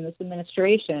House and this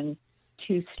administration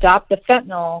to stop the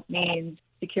fentanyl means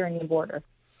securing the border.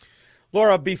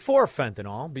 Laura, before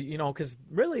fentanyl, because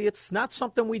really it's not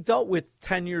something we dealt with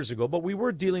 10 years ago, but we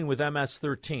were dealing with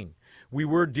MS-13. We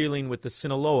were dealing with the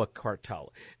Sinaloa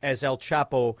cartel, as El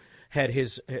Chapo had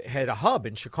a hub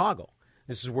in Chicago.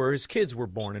 This is where his kids were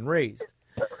born and raised.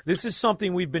 This is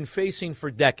something we've been facing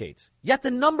for decades, yet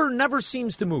the number never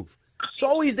seems to move. It's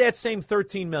always that same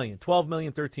 13 million, 12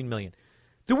 million, 13 million.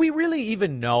 Do we really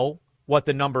even know what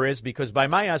the number is? Because by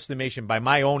my estimation, by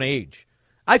my own age,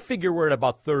 I figure we're at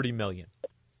about 30 million.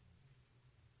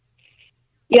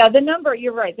 Yeah, the number,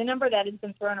 you're right. The number that has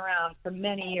been thrown around for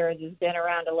many years has been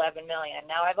around 11 million.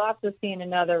 Now, I've also seen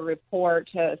another report,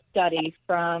 a study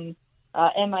from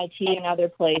MIT and other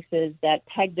places that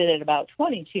pegged it at about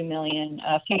 22 million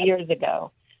a few years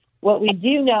ago. What we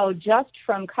do know just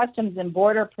from Customs and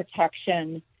Border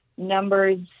Protection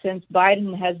numbers since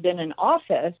Biden has been in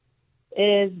office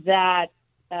is that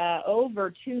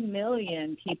over 2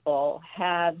 million people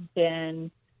have been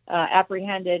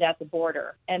apprehended at the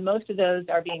border, and most of those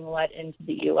are being let into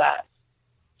the U.S.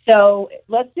 So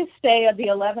let's just say the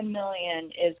 11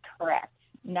 million is correct.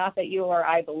 Not that you or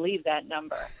I believe that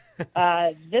number.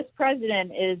 This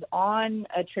president is on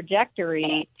a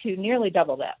trajectory to nearly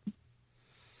double that.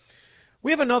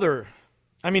 We have another,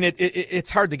 I mean, it's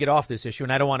hard to get off this issue,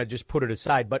 and I don't want to just put it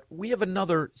aside, but we have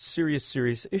another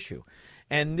serious issue.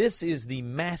 And this is the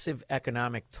massive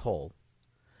economic toll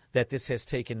that this has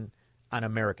taken on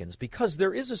Americans, because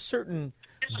there is a certain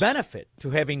benefit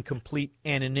to having complete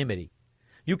anonymity.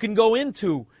 You can go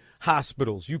into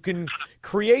hospitals. You can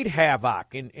create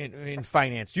havoc in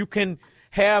finance. You can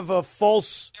have a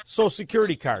false Social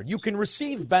Security card. You can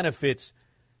receive benefits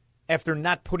after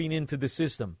not putting into the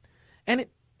system. And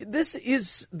this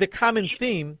is the common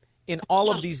theme in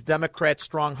all of these Democrat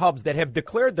strong hubs that have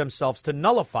declared themselves to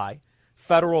nullify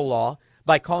federal law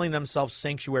by calling themselves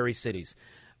sanctuary cities.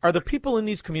 Are the people in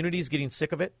these communities getting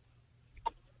sick of it?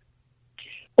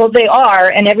 Well, they are,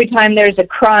 and every time there's a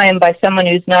crime by someone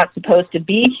who's not supposed to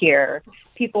be here,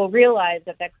 people realize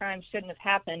that that crime shouldn't have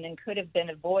happened and could have been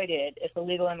avoided if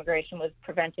illegal immigration was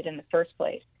prevented in the first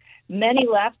place. Many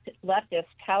leftists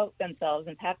tout themselves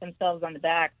and pat themselves on the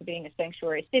back for being a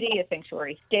sanctuary city, a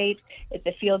sanctuary state. It's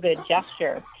a feel-good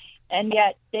gesture. And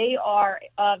yet they are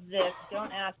of this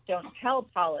don't ask, don't tell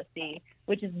policy,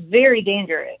 which is very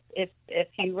dangerous. If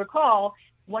you recall,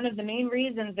 one of the main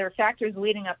reasons or factors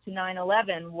leading up to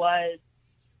 9/11 was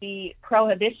the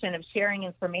prohibition of sharing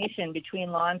information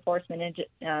between law enforcement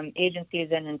agencies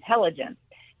and intelligence.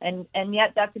 And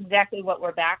yet that's exactly what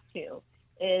we're back to,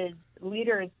 is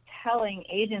leaders telling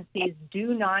agencies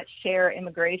do not share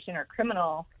immigration or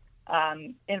criminal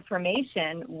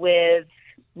information with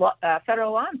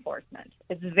federal law enforcement.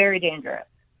 It's very dangerous.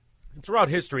 Throughout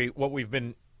history, what we've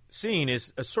been seeing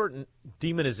is a certain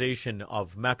demonization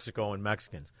of Mexico and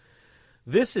Mexicans.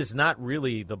 This is not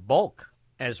really the bulk,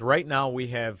 as right now we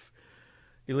have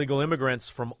illegal immigrants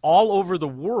from all over the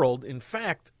world. In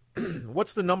fact,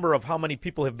 what's the number of how many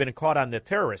people have been caught on the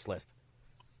terrorist list?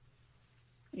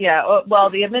 Yeah, well,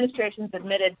 the administration's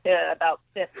admitted to about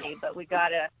 50, but we got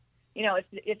to,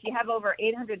 if you have over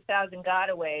 800,000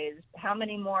 gotaways, how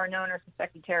many more known or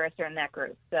suspected terrorists are in that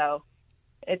group? So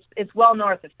it's well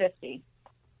north of 50.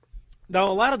 Now,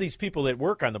 a lot of these people that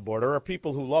work on the border are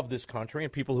people who love this country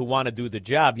and people who want to do the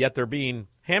job, yet they're being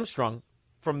hamstrung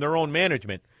from their own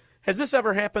management. Has this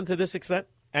ever happened to this extent?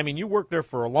 I mean, you worked there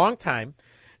for a long time,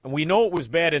 and we know it was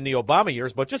bad in the Obama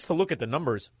years, but just to look at the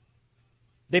numbers,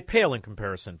 they pale in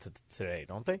comparison to today,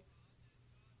 don't they?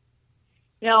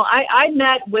 I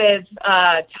met with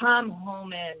Tom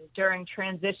Homan during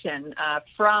transition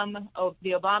from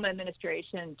the Obama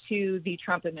administration to the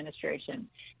Trump administration.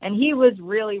 And he was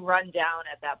really run down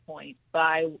at that point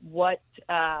by what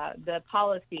the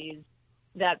policies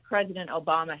that President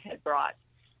Obama had brought.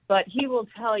 But he will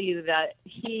tell you that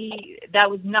that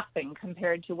was nothing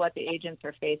compared to what the agents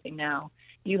are facing now.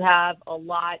 You have a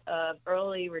lot of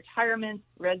early retirements,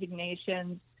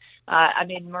 resignations.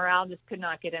 Morale just could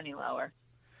not get any lower.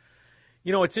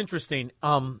 It's interesting.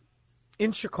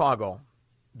 In Chicago,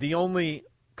 the only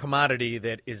commodity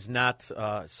that is not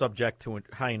subject to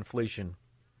high inflation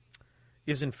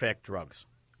is, in fact, drugs.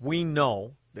 We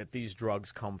know that these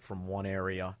drugs come from one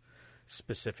area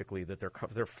specifically, that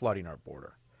they're flooding our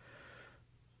border.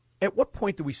 At what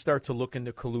point do we start to look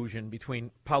into collusion between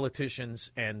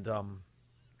politicians and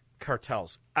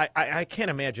cartels? I can't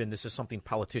imagine this is something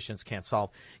politicians can't solve,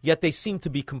 yet they seem to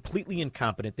be completely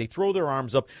incompetent. They throw their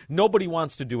arms up. Nobody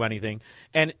wants to do anything.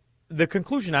 And the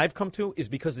conclusion I've come to is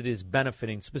because it is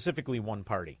benefiting specifically one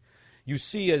party. You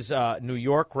see, as New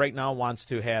York right now wants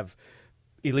to have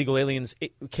illegal aliens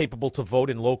capable to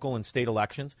vote in local and state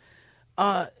elections.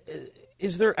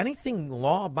 Is there anything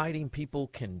law-abiding people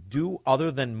can do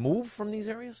other than move from these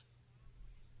areas?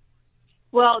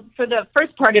 Well, for the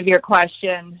first part of your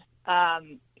question,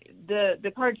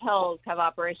 the cartels have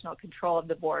operational control of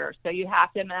the border. So you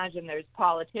have to imagine there's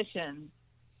politicians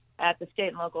at the state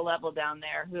and local level down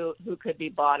there who could be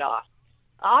bought off.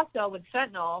 Also, with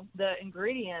fentanyl, the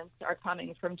ingredients are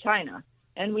coming from China.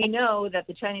 And we know that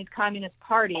the Chinese Communist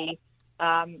Party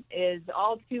is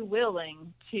all too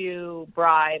willing to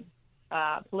bribe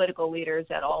political leaders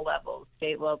at all levels,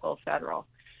 state, local, federal.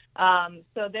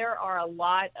 So there are a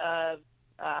lot of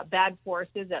bad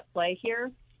forces at play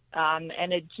here.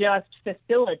 and it just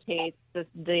facilitates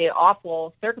the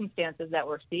awful circumstances that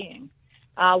we're seeing.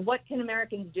 What can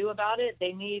Americans do about it?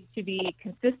 They need to be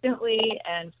consistently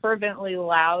and fervently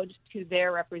loud to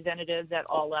their representatives at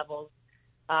all levels.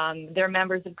 They're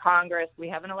members of Congress. We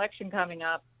have an election coming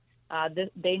up.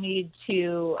 They need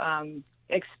to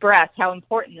express how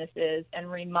important this is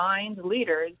and remind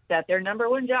leaders that their number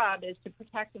one job is to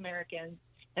protect Americans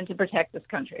and to protect this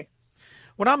country.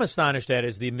 What I'm astonished at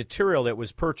is the material that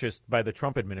was purchased by the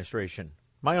Trump administration.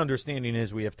 My understanding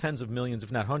is we have tens of millions,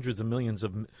 if not hundreds of millions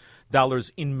of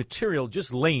dollars in material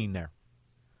just laying there.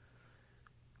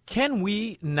 Can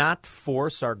we not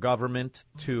force our government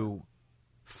to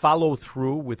follow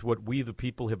through with what we, the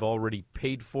people, have already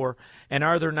paid for? And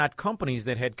are there not companies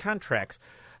that had contracts?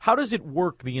 How does it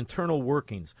work, the internal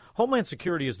workings? Homeland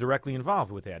Security is directly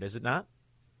involved with that, is it not?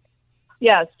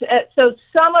 Yes. So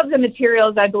some of the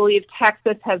materials I believe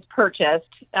Texas has purchased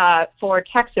for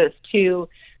Texas to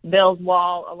build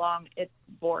wall along its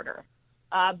border.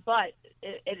 But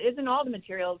it isn't all the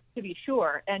materials, to be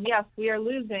sure. And yes, we are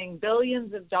losing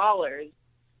billions of dollars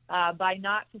by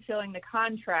not fulfilling the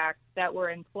contracts that were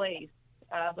in place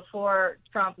before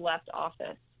Trump left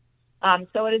office.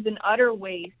 So it is an utter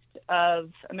waste of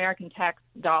American tax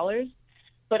dollars.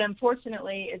 But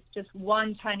unfortunately, it's just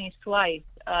one tiny slice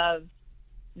of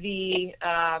the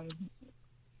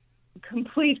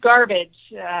complete garbage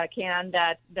can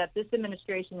that this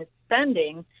administration is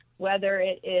spending, whether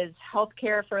it is health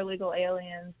care for illegal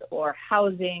aliens or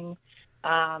housing,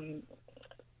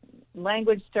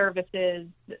 language services,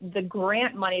 the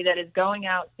grant money that is going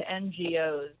out to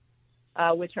NGOs,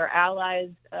 which are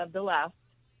allies of the left.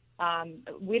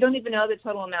 We don't even know the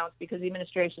total amounts because the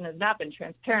administration has not been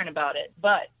transparent about it.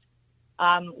 But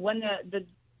when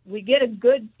we get a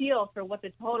good feel for what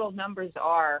the total numbers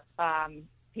are,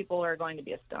 people are going to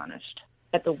be astonished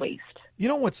at the waste. You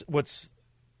know what's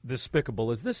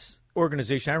despicable is this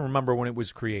organization. I remember when it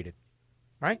was created,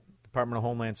 right? Department of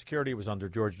Homeland Security was under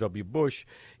George W. Bush.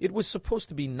 It was supposed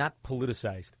to be not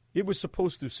politicized. It was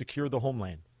supposed to secure the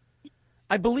homeland.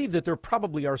 I believe that there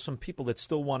probably are some people that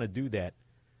still want to do that.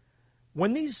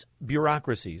 When these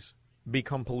bureaucracies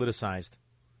become politicized,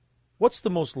 what's the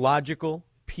most logical,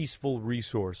 peaceful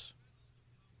resource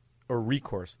or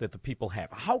recourse that the people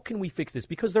have? How can we fix this?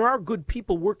 Because there are good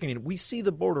people working in it. We see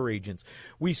the border agents.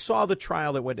 We saw the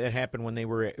trial that happened when they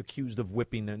were accused of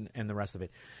whipping and the rest of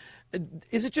it.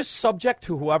 Is it just subject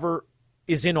to whoever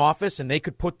is in office and they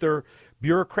could put their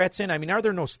bureaucrats in? I mean, are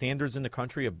there no standards in the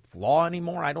country of law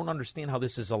anymore? I don't understand how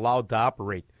this is allowed to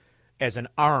operate as an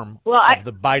arm of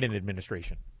the Biden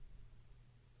administration.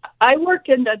 I worked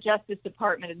in the Justice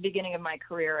Department at the beginning of my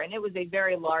career, and it was a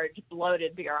very large,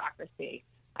 bloated bureaucracy.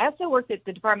 I also worked at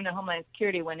the Department of Homeland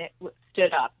Security when it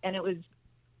stood up, and it was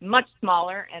much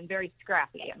smaller and very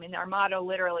scrappy. I mean, our motto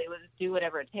literally was do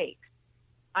whatever it takes.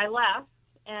 I left,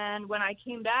 and when I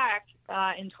came back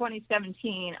in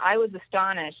 2017, I was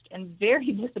astonished and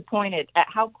very disappointed at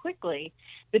how quickly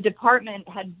the department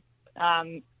had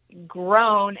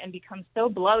grown and become so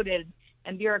bloated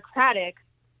and bureaucratic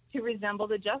to resemble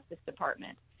the Justice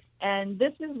Department. And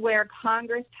this is where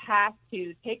Congress has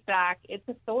to take back its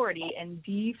authority and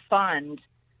defund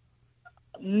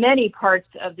many parts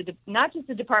of not just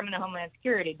the Department of Homeland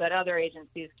Security, but other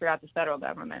agencies throughout the federal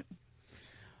government.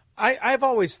 I've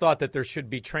always thought that there should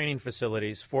be training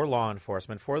facilities for law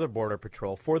enforcement, for the Border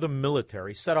Patrol, for the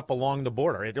military set up along the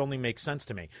border. It only makes sense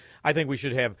to me. I think we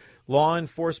should have law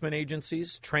enforcement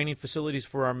agencies, training facilities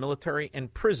for our military,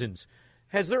 and prisons.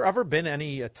 Has there ever been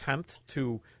any attempt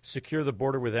to secure the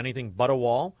border with anything but a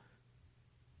wall?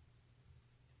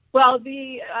 Well,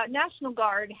 the National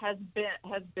Guard has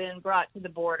been brought to the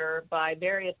border by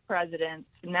various presidents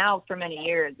now for many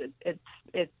years.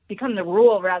 It's become the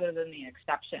rule rather than the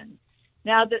exception.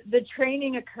 Now, the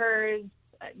training occurs.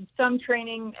 Some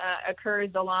training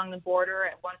occurs along the border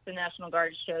once the National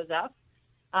Guard shows up.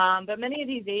 But many of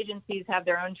these agencies have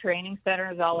their own training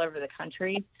centers all over the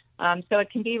country, so it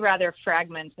can be rather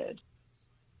fragmented.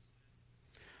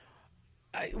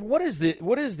 What is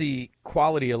the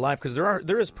quality of life? Because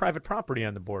there is private property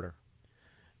on the border.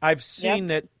 I've seen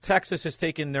that Texas has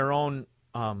taken their own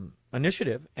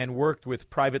initiative and worked with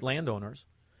private landowners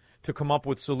to come up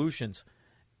with solutions.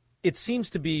 It seems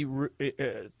to be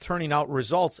turning out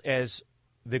results as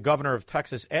the governor of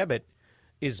Texas, Abbott,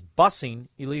 is busing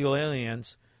illegal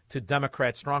aliens to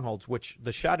Democrat strongholds, which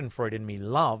the Schadenfreude in me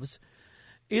loves.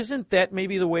 Isn't that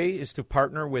maybe the way, is to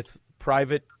partner with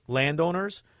private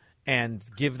landowners and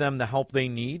give them the help they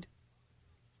need?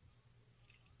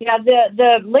 Yeah,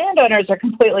 the landowners are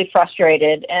completely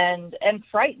frustrated and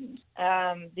frightened.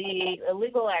 The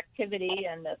illegal activity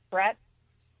and the threat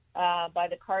by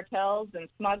the cartels and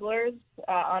smugglers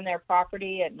on their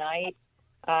property at night,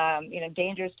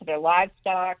 dangers to their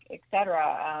livestock,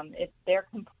 etc. They're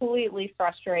completely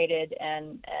frustrated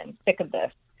and sick of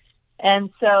this.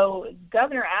 And so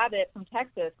Governor Abbott from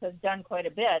Texas has done quite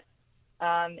a bit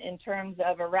in terms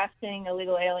of arresting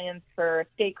illegal aliens for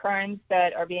state crimes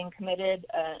that are being committed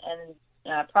and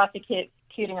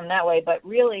prosecuting them that way. But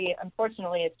really,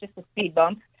 unfortunately, it's just a speed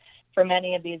bump for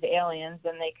many of these aliens,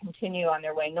 and they continue on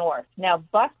their way north. Now,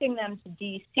 busing them to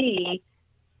D.C.,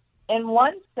 in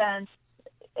one sense,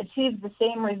 achieves the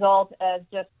same result as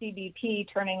just CBP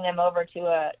turning them over to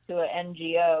a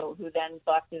NGO who then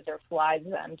buses or flies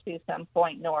them to some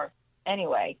point north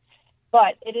anyway.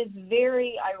 But it is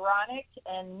very ironic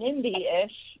and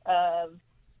NIMBY-ish of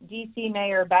D.C.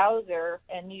 Mayor Bowser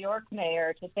and New York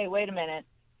Mayor to say, wait a minute,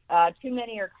 too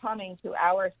many are coming to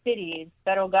our cities.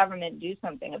 Federal government, do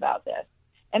something about this.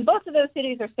 And both of those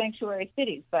cities are sanctuary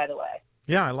cities, by the way.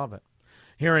 Yeah, I love it.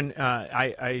 Here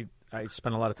I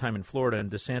spent a lot of time in Florida, and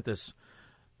DeSantis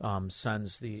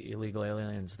sends the illegal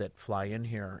aliens that fly in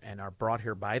here and are brought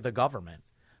here by the government.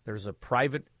 There's a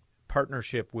private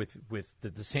partnership with the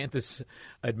DeSantis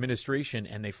administration,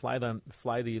 and they fly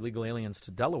the illegal aliens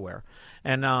to Delaware.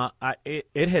 And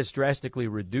it has drastically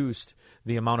reduced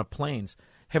the amount of planes.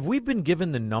 Have we been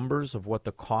given the numbers of what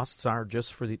the costs are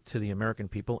just to the American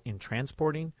people in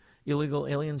transporting illegal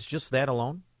aliens, just that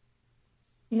alone?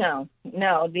 No.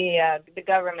 The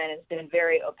government has been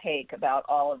very opaque about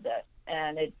all of this,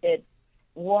 and it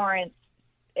warrants.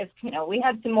 If we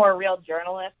had some more real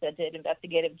journalists that did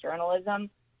investigative journalism,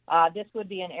 this would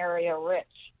be an area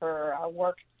rich for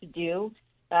work to do.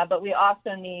 But we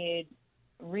also need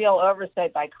real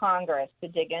oversight by Congress to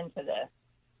dig into this.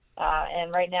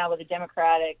 And right now, with the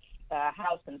Democratic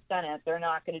House and Senate, they're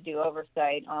not going to do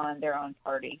oversight on their own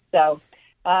party. So.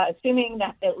 Assuming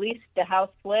that at least the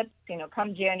House flips,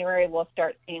 come January, we'll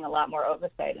start seeing a lot more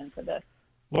oversight into this.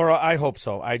 Laura, I hope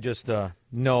so. I just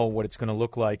know what it's going to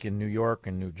look like in New York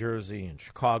and New Jersey and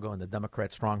Chicago and the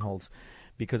Democrat strongholds,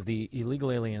 because the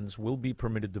illegal aliens will be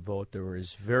permitted to vote. There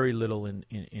is very little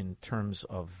in terms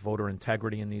of voter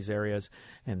integrity in these areas,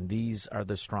 and these are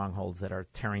the strongholds that are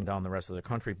tearing down the rest of the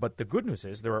country. But the good news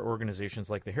is there are organizations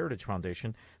like the Heritage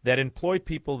Foundation that employ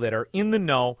people that are in the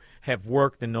know, have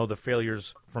worked, and know the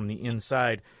failures from the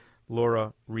inside.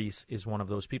 Laura Reese is one of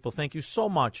those people. Thank you so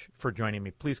much for joining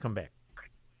me. Please come back.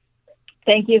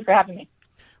 Thank you for having me.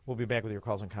 We'll be back with your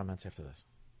calls and comments after this.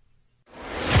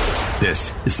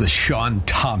 This is the Sean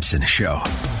Thompson Show,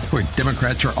 where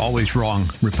Democrats are always wrong,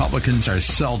 Republicans are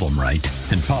seldom right,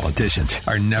 and politicians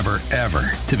are never,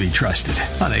 ever to be trusted.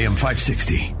 On AM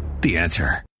 560, The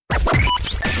Answer.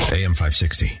 AM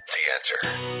 560, The Answer.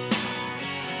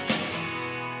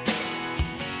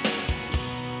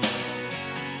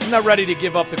 I'm not ready to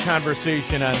give up the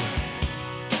conversation on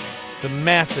the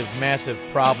massive, massive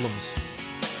problems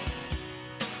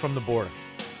from the border.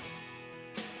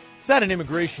 It's not an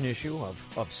immigration issue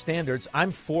of standards. I'm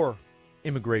for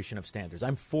immigration of standards.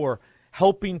 I'm for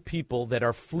helping people that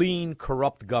are fleeing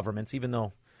corrupt governments, even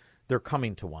though they're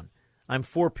coming to one. I'm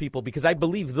for people because I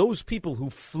believe those people who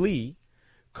flee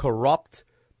corrupt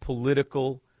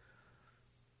political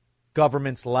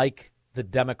governments like the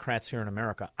Democrats here in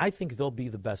America, I think they'll be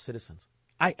the best citizens.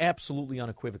 I absolutely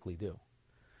unequivocally do.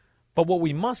 But what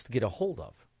we must get a hold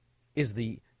of is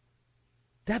the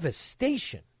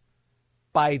devastation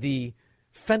by the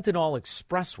fentanyl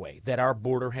expressway that our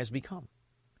border has become.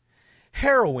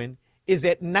 Heroin is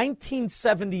at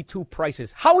 1972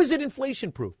 prices. How is it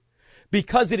inflation-proof?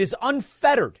 Because it is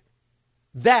unfettered.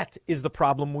 That is the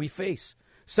problem we face.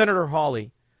 Senator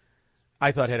Hawley,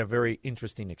 I thought, had a very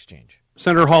interesting exchange.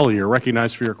 Senator Hawley, you're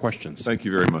recognized for your questions. Thank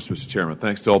you very much, Mr. Chairman.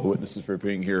 Thanks to all the witnesses for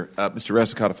being here. Mr.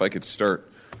 Resicott, if I could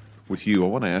start with you, I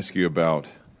want to ask you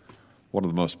about one of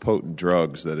the most potent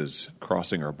drugs that is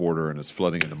crossing our border and is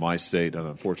flooding into my state and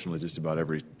unfortunately just about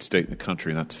every state in the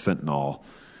country, and that's fentanyl.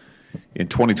 In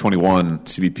 2021,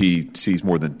 CBP seized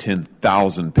more than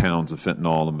 10,000 pounds of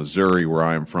fentanyl. In Missouri, where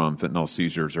I am from, fentanyl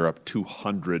seizures are up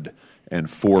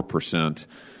 204%.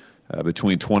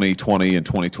 Between 2020 and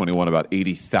 2021, about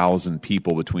 80,000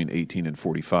 people between 18 and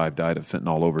 45 died of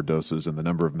fentanyl overdoses, and the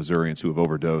number of Missourians who have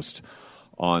overdosed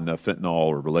on fentanyl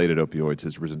or related opioids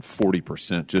has risen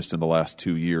 40% just in the last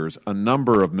 2 years. A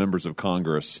number of members of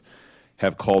Congress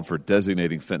have called for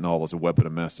designating fentanyl as a weapon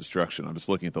of mass destruction. I'm just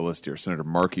looking at the list here. Senator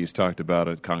Markey has talked about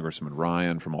it. Congressman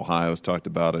Ryan from Ohio has talked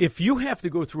about it. If you have to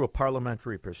go through a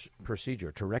parliamentary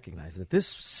procedure to recognize that this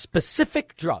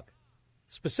specific drug,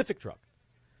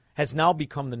 has now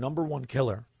become the number one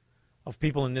killer of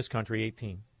people in this country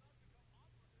 18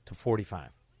 to 45,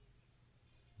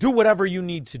 Do whatever you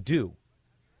need to do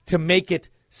to make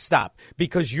it stop.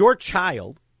 Because your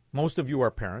child, most of you are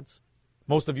parents,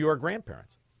 most of you are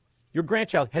grandparents, your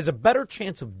grandchild has a better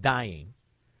chance of dying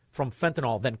from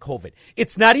fentanyl than COVID.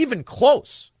 It's not even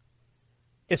close,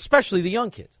 especially the young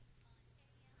kids.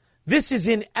 This is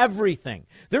in everything.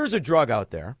 There's a drug out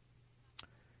there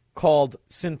called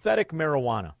synthetic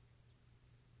marijuana.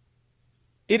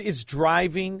 It is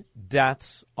driving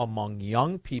deaths among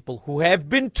young people who have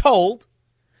been told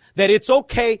that it's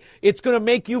okay, it's going to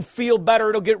make you feel better,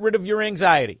 it'll get rid of your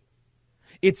anxiety.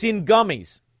 It's in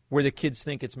gummies where the kids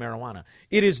think it's marijuana.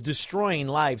 It is destroying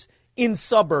lives in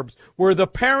suburbs where the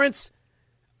parents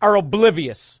are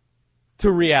oblivious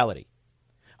to reality.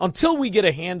 Until we get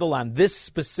a handle on this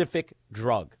specific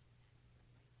drug,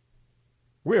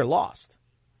 we're lost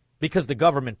because the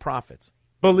government profits.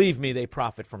 Believe me, they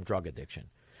profit from drug addiction.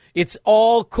 It's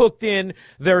all cooked in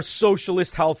their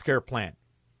socialist healthcare plan.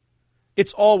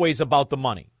 It's always about the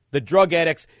money. The drug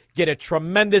addicts get a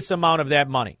tremendous amount of that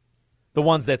money, the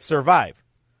ones that survive.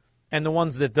 And the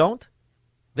ones that don't,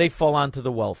 they fall onto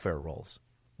the welfare rolls.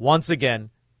 Once again,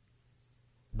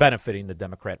 benefiting the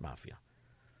Democrat mafia.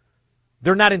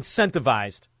 They're not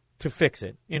incentivized to fix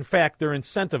it. In fact, they're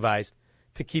incentivized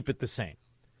to keep it the same.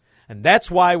 And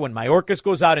that's why when Mayorkas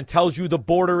goes out and tells you the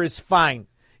border is fine,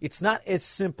 it's not as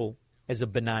simple as a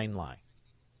benign lie.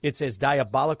 It's as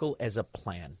diabolical as a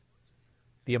plan.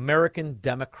 The American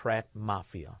Democrat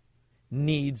mafia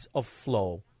needs a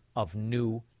flow of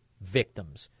new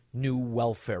victims, new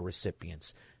welfare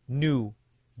recipients, new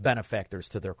benefactors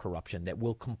to their corruption that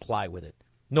will comply with it.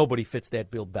 Nobody fits that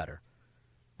bill better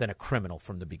than a criminal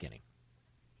from the beginning.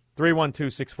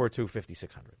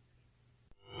 312-642-5600.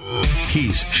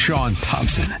 He's Sean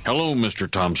Thompson. Hello, Mr.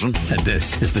 Thompson. And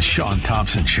this is the Sean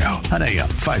Thompson Show on AM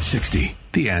 560.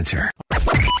 The Answer.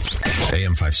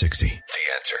 AM 560. The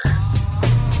Answer.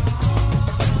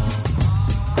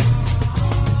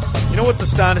 You know what's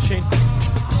astonishing?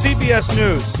 CBS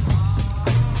News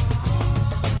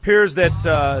appears that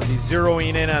the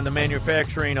zeroing in on the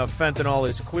manufacturing of fentanyl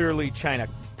is clearly China.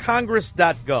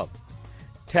 Congress.gov,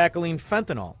 tackling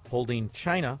fentanyl, holding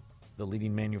China, the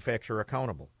leading manufacturer,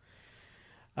 accountable.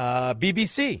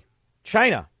 BBC,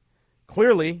 China,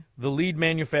 clearly the lead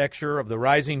manufacturer of the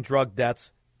rising drug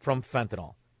deaths from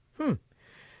fentanyl. Let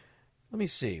me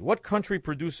see. What country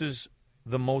produces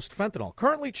the most fentanyl?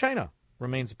 Currently, China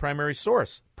remains the primary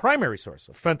source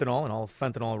of fentanyl and all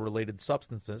fentanyl-related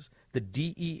substances, the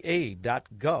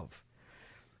DEA.gov.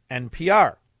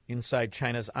 NPR, inside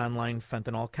China's online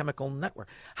fentanyl chemical network.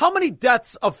 How many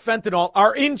deaths of fentanyl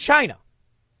are in China?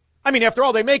 I mean, after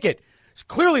all, they make it.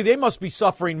 Clearly, they must be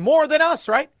suffering more than us,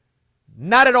 right?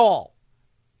 Not at all.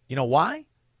 You know why?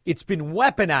 It's been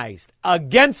weaponized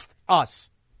against us.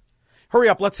 Hurry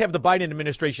up, let's have the Biden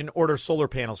administration order solar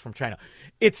panels from China.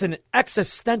 It's an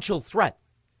existential threat.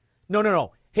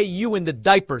 No. Hey, you in the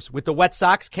diapers with the wet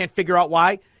socks, can't figure out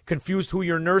why? Confused who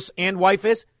your nurse and wife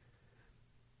is?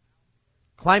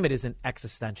 Climate isn't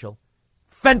existential.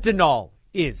 Fentanyl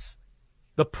is.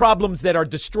 The problems that are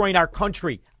destroying our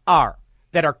country are,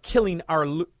 that are killing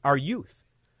our youth.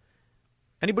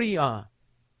 Anybody want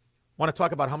to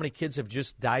talk about how many kids have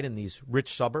just died in these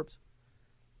rich suburbs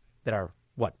that are,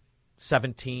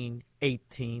 17,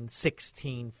 18,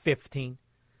 16, 15,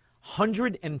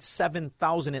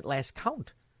 107,000 at last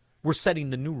count. We're setting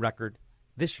the new record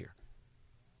this year.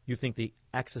 You think the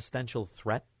existential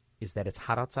threat is that it's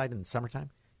hot outside in the summertime?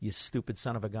 You stupid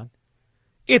son of a gun.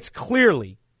 It's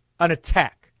clearly an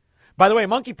attack. By the way,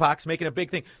 monkeypox making a big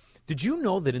thing. Did you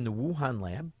know that in the Wuhan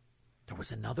lab, there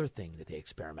was another thing that they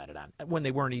experimented on when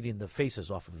they weren't eating the faces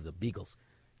off of the beagles?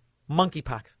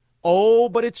 Monkeypox. Oh,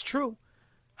 but it's true.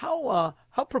 How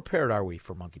prepared are we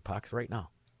for monkeypox right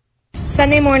now?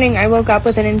 Sunday morning, I woke up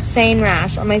with an insane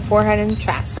rash on my forehead and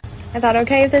chest. I thought,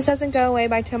 okay, if this doesn't go away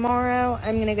by tomorrow,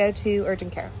 I'm going to go to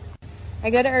urgent care. I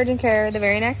go to urgent care the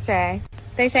very next day.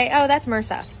 They say, oh, that's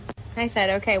MRSA. I said,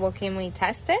 okay, well, can we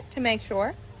test it to make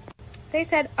sure? They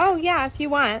said, oh, yeah, if you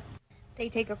want. They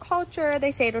take a culture. They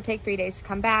say it'll take 3 days to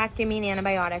come back, give me an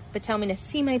antibiotic, but tell me to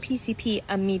see my PCP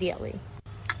immediately.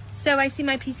 So I see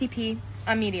my PCP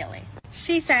immediately.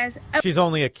 She says... Oh. She's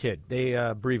only a kid. They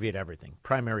abbreviate everything.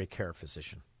 Primary care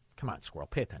physician. Come on, squirrel,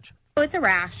 pay attention. Oh, it's a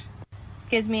rash.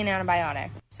 Gives me an antibiotic.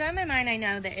 So in my mind, I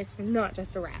know that it's not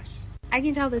just a rash. I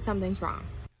can tell that something's wrong.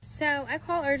 So I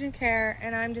call urgent care,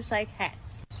 and I'm just like, hey,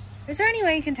 is there any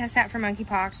way you can test that for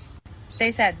monkeypox?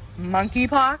 They said,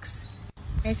 monkeypox?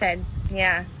 I said,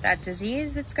 yeah, that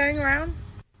disease that's going around?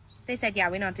 They said, yeah,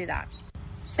 we don't do that.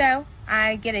 So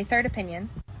I get a third opinion,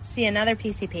 see another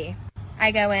PCP. I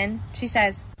go in, she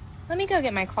says, let me go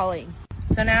get my colleague.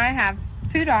 So now I have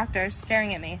 2 doctors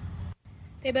staring at me.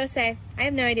 They both say, I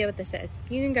have no idea what this is.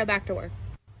 You can go back to work.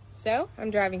 So,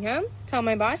 I'm driving home, tell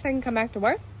my boss I can come back to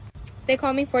work. They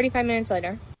call me 45 minutes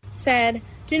later. Said,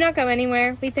 do not go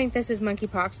anywhere. We think this is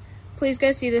monkeypox. Please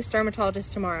go see this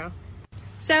dermatologist tomorrow.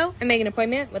 So, I make an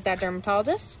appointment with that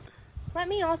dermatologist. Let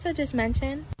me also just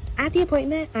mention, at the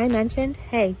appointment, I mentioned,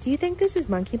 hey, do you think this is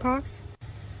monkeypox?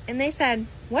 And they said,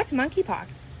 what's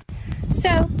monkeypox?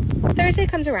 So, Thursday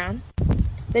comes around,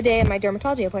 the day of my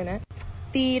dermatology appointment.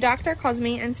 The doctor calls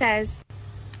me and says,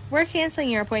 we're canceling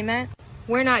your appointment.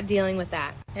 We're not dealing with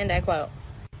that. And I quote,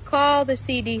 call the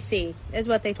CDC, is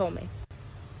what they told me.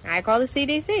 I call the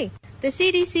CDC. The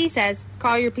CDC says,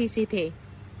 call your PCP.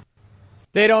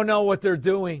 They don't know what they're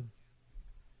doing.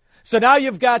 So now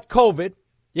you've got COVID,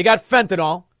 you got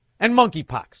fentanyl, and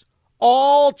monkeypox,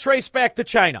 all traced back to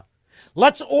China.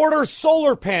 Let's order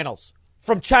solar panels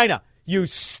from China, you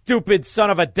stupid son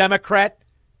of a Democrat.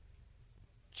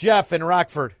 Jeff in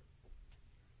Rockford.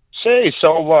 Say,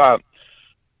 so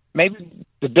maybe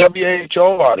the WHO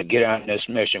ought to get on this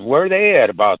mission. Where are they at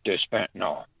about this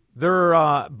fentanyl?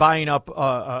 They're buying up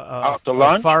a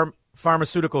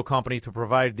pharmaceutical company to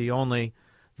provide the only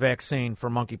vaccine for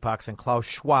monkeypox, and Klaus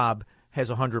Schwab has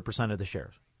 100% of the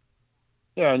shares.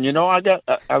 Yeah, and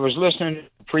I was listening to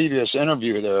the previous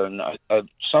interview there, and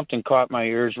something caught my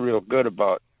ears real good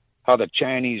about how the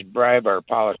Chinese bribe our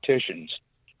politicians.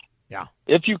 Yeah.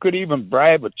 If you could even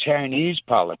bribe a Chinese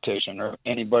politician or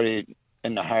anybody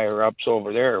in the higher ups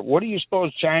over there, what do you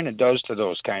suppose China does to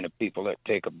those kind of people that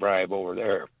take a bribe over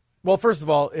there? Well, first of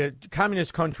all,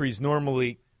 communist countries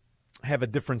normally have a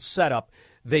different setup.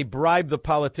 They bribe the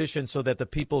politicians so that the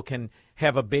people can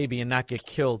have a baby and not get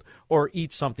killed or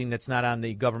eat something that's not on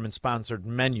the government-sponsored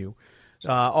menu.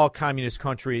 All communist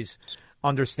countries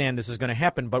understand this is going to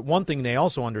happen. But one thing they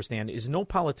also understand is no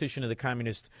politician of the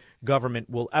communist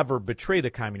government will ever betray the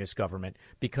communist government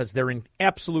because they're in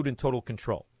absolute and total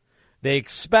control. They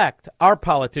expect our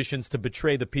politicians to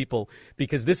betray the people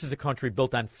because this is a country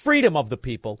built on freedom of the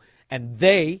people, and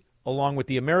they, along with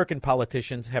the American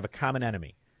politicians, have a common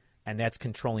enemy, and that's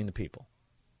controlling the people.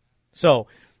 So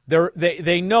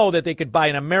they know that they could buy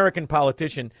an American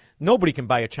politician. Nobody can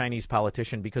buy a Chinese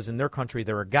politician because in their country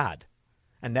they're a god,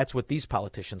 and that's what these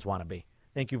politicians want to be.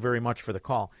 Thank you very much for the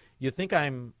call. You think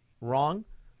I'm wrong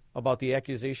about the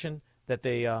accusation that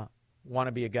they want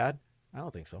to be a god? I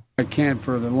don't think so. I can't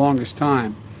for the longest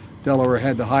time. Delaware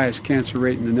had the highest cancer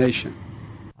rate in the nation.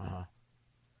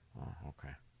 Okay.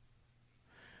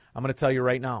 I'm going to tell you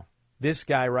right now, this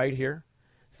guy right here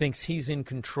thinks he's in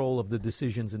control of the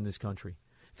decisions in this country,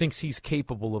 thinks he's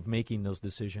capable of making those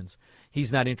decisions.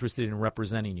 He's not interested in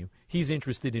representing you. He's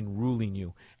interested in ruling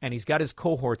you, and he's got his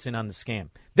cohorts in on the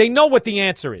scam. They know what the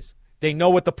answer is. They know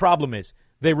what the problem is.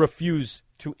 They refuse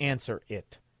to answer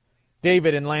it.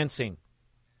 David in Lansing.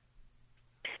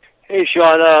 Hey,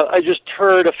 Sean, I just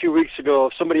heard a few weeks ago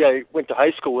somebody I went to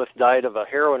high school with died of a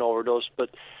heroin overdose, but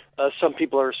some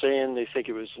people are saying they think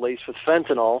it was laced with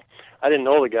fentanyl. I didn't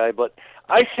know the guy, but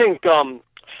I think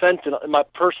fentanyl, my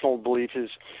personal belief is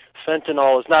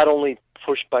fentanyl is not only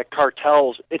pushed by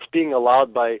cartels, it's being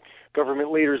allowed by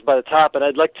government leaders by the top, and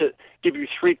I'd like to give you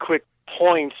 3 quick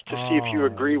points to see if you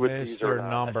agree with these or not.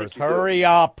 Numbers. Hurry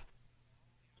up.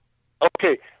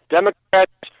 Okay, Democrats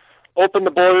open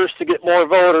the borders to get more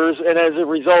voters, and as a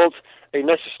result, a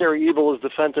necessary evil is the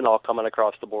fentanyl coming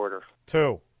across the border.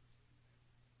 2.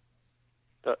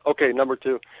 Okay, number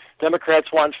 2.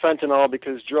 Democrats want fentanyl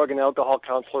because drug and alcohol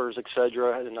counselors,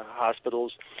 etc., in the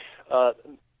hospitals are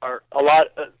a lot.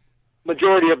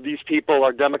 Majority of these people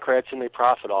are Democrats, and they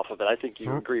profit off of it. I think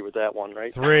you agree with that one,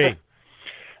 right? 3.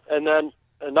 And then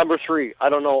number 3. I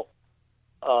don't know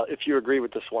if you agree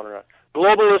with this one or not.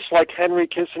 Globalists like Henry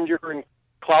Kissinger and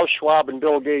Klaus Schwab and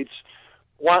Bill Gates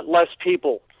want less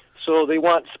people, so they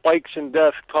want spikes in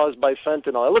death caused by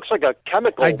fentanyl. It looks like a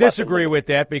chemical I disagree with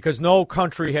that because no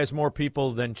country has more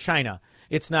people than China.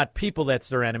 It's not people that's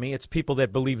their enemy. It's people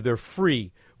that believe they're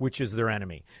free, which is their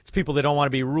enemy. It's people that don't want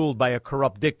to be ruled by a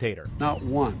corrupt dictator. Not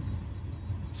one.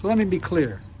 So let me be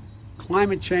clear.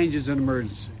 Climate change is an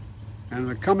emergency. And in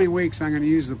the coming weeks, I'm going to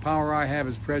use the power I have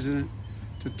as president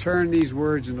to turn these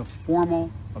words into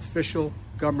formal, official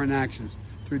government actions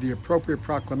through the appropriate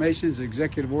proclamations,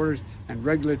 executive orders, and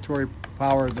regulatory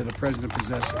power that a president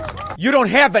possesses. You don't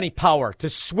have any power to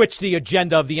switch the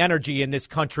agenda of the energy in this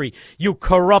country, you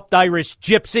corrupt Irish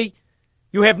gypsy.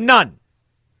 You have none.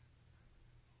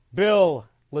 Bill,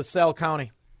 LaSalle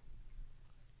County.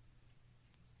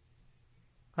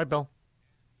 Hi, Bill.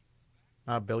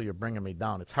 Bill, you're bringing me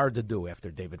down. It's hard to do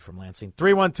after David from Lansing.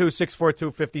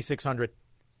 312-642-5600.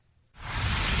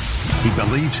 He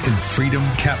believes in freedom,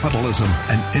 capitalism,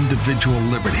 and individual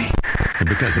liberty. And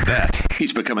because of that,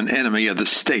 he's become an enemy of the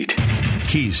state.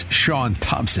 He's Sean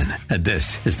Thompson, and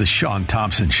this is The Sean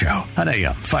Thompson Show on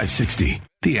AM 560.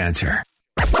 The Answer.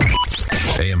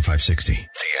 AM 560. The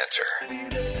Answer.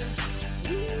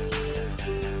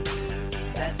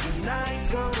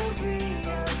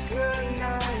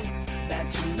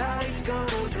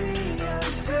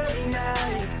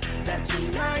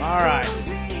 All right.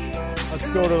 Let's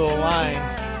go to the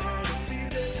lines.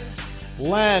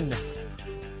 Len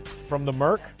from the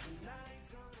Merc.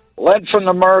 Len from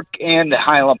the Merc and the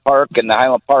Highland Park, and the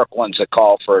Highland Park one's a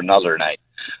call for another night.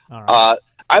 All right.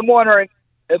 I'm wondering,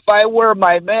 if I wear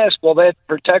my mask, will that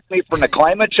protect me from the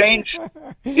climate change?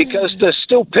 Because the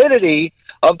stupidity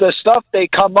of the stuff they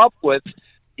come up with,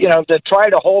 to try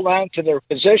to hold on to their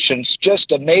positions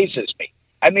just amazes me.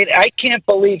 I mean, I can't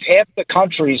believe half the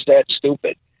country's that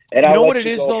stupid. And you know what it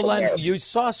is, though, Len? You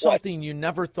saw something you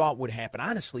never thought would happen.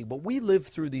 Honestly, what we lived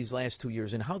through these last 2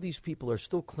 years and how these people are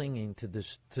still clinging to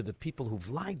the people who've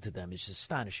lied to them is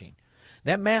astonishing.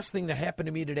 That mask thing that happened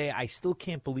to me today, I still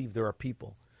can't believe there are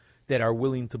people that are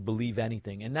willing to believe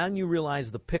anything. And now you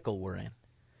realize the pickle we're in.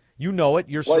 You know it.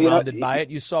 You're surrounded by it.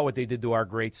 You saw what they did to our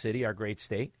great city, our great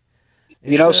state.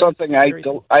 Something?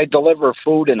 I deliver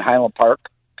food in Highland Park,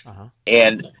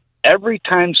 and every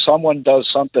time someone does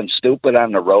something stupid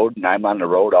on the road, and I'm on the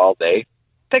road all day,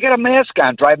 they got a mask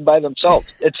on driving by themselves.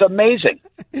 It's amazing.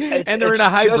 And they're in a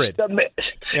hybrid.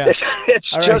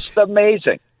 It's just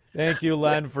amazing. Thank you,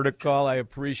 Len, for the call. I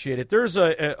appreciate it. There's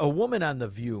a woman on The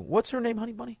View. What's her name,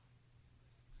 honey bunny?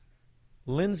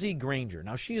 Lindsey Granger.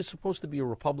 Now, she is supposed to be a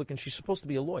Republican. She's supposed to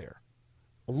be a lawyer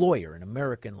in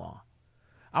American law.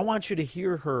 I want you to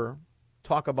hear her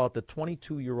talk about the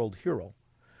 22-year-old hero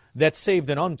that saved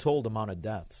an untold amount of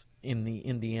deaths in the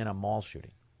Indiana mall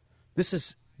shooting. This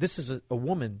is a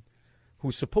woman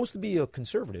who's supposed to be a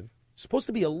conservative, supposed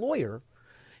to be a lawyer,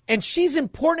 and she's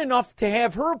important enough to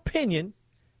have her opinion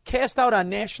cast out on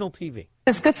national TV.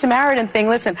 This Good Samaritan thing,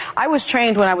 listen, I was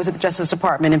trained when I was at the Justice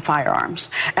Department in firearms,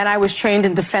 and I was trained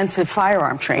in defensive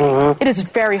firearm training. It is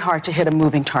very hard to hit a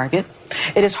moving target.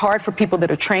 It is hard for people that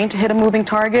are trained to hit a moving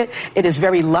target. It is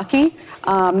very lucky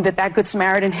that Good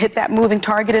Samaritan hit that moving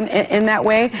target in that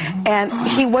way. And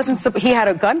he had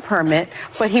a gun permit,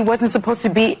 but he wasn't supposed to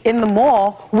be in the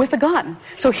mall with a gun.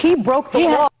 So he broke the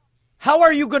law. How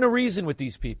are you going to reason with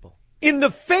these people? In the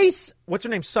face, what's her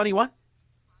name, Sunny what?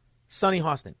 Sunny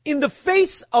Hostin. In the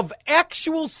face of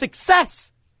actual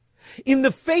success, in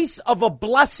the face of a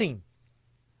blessing,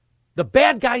 the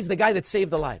bad guy's the guy that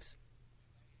saved the lives.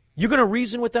 You're going to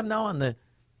reason with them now on the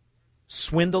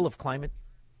swindle of climate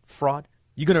fraud?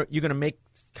 You're going to make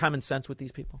common sense with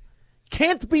these people?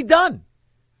 Can't be done.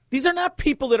 These are not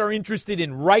people that are interested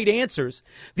in right answers.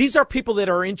 These are people that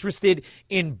are interested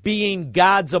in being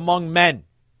gods among men.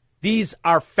 These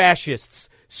are fascists,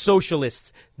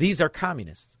 socialists. These are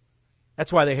communists.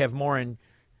 That's why they have more in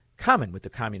common with the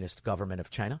communist government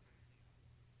of China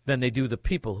than they do the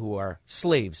people who are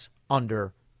slaves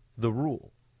under the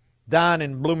rule. Don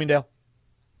in Bloomingdale.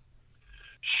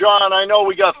 Sean, I know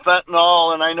we got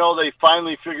fentanyl, and I know they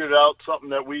finally figured out something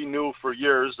that we knew for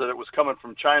years, that it was coming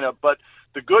from China. But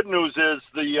the good news is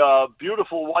the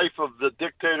beautiful wife of the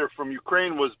dictator from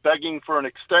Ukraine was begging for an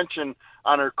extension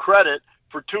on her credit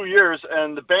for 2 years,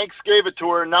 and the banks gave it to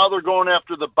her, and now they're going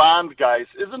after the bond guys.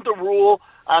 Isn't the rule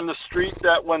on the street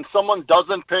that when someone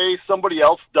doesn't pay, somebody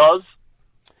else does?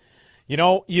 You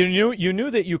know, you knew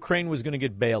that Ukraine was going to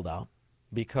get bailed out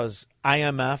because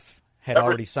IMF had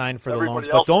already signed for the loans.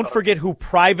 But don't forget who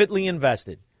privately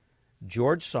invested.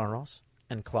 George Soros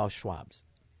and Klaus Schwab.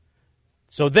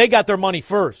 So they got their money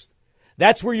first.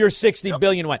 That's where your $60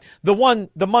 billion went. The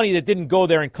money that didn't go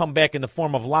there and come back in the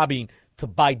form of lobbying to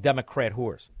buy Democrat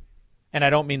whores. And I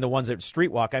don't mean the ones that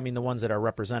streetwalk. I mean the ones that are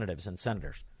representatives and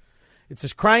senators. It's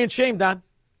a crying shame, Don.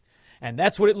 And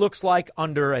that's what it looks like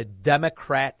under a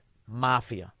Democrat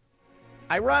mafia.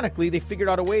 Ironically, they figured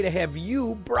out a way to have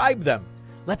you bribe them.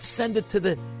 Let's send it to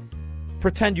the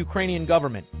pretend Ukrainian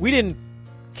government. We didn't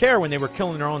care when they were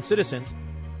killing their own citizens,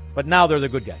 but now they're the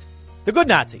good guys. The good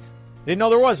Nazis. Didn't know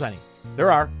there was any.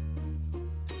 There are.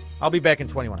 I'll be back in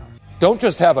 21 hours. Don't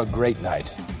just have a great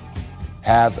night.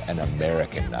 Have an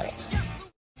American night.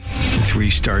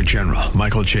 3-star General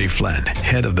Michael J. Flynn,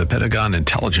 head of the Pentagon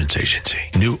Intelligence Agency,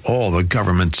 knew all the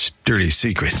government's dirty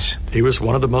secrets. He was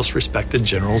one of the most respected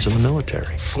generals in the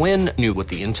military. Flynn knew what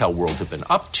the intel world had been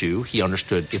up to. He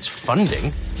understood its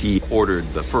funding. He ordered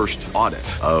the first audit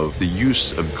of the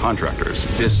use of contractors.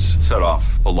 This set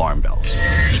off alarm bells.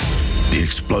 The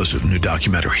explosive new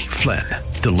documentary, Flynn,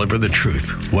 Deliver the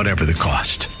truth, whatever the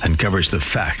cost. Uncovers the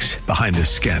facts behind the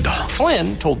scandal.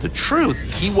 Flynn told the truth.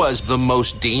 He was the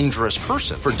most dangerous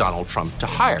person for Donald Trump to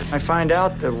hire. I find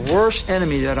out the worst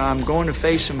enemy that I'm going to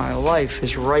face in my life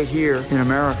is right here in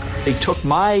America. They took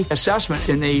my assessment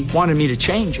and they wanted me to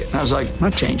change it. And I was like, I'm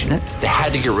not changing it. They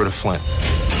had to get rid of Flynn.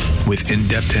 With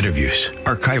in-depth interviews,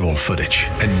 archival footage,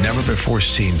 and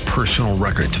never-before-seen personal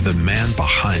records of the man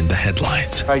behind the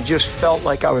headlines. I just felt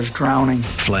like I was drowning.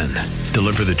 Flynn,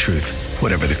 deliver the truth,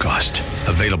 whatever the cost.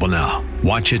 Available now.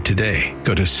 Watch it today.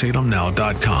 Go to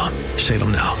salemnow.com.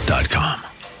 salemnow.com.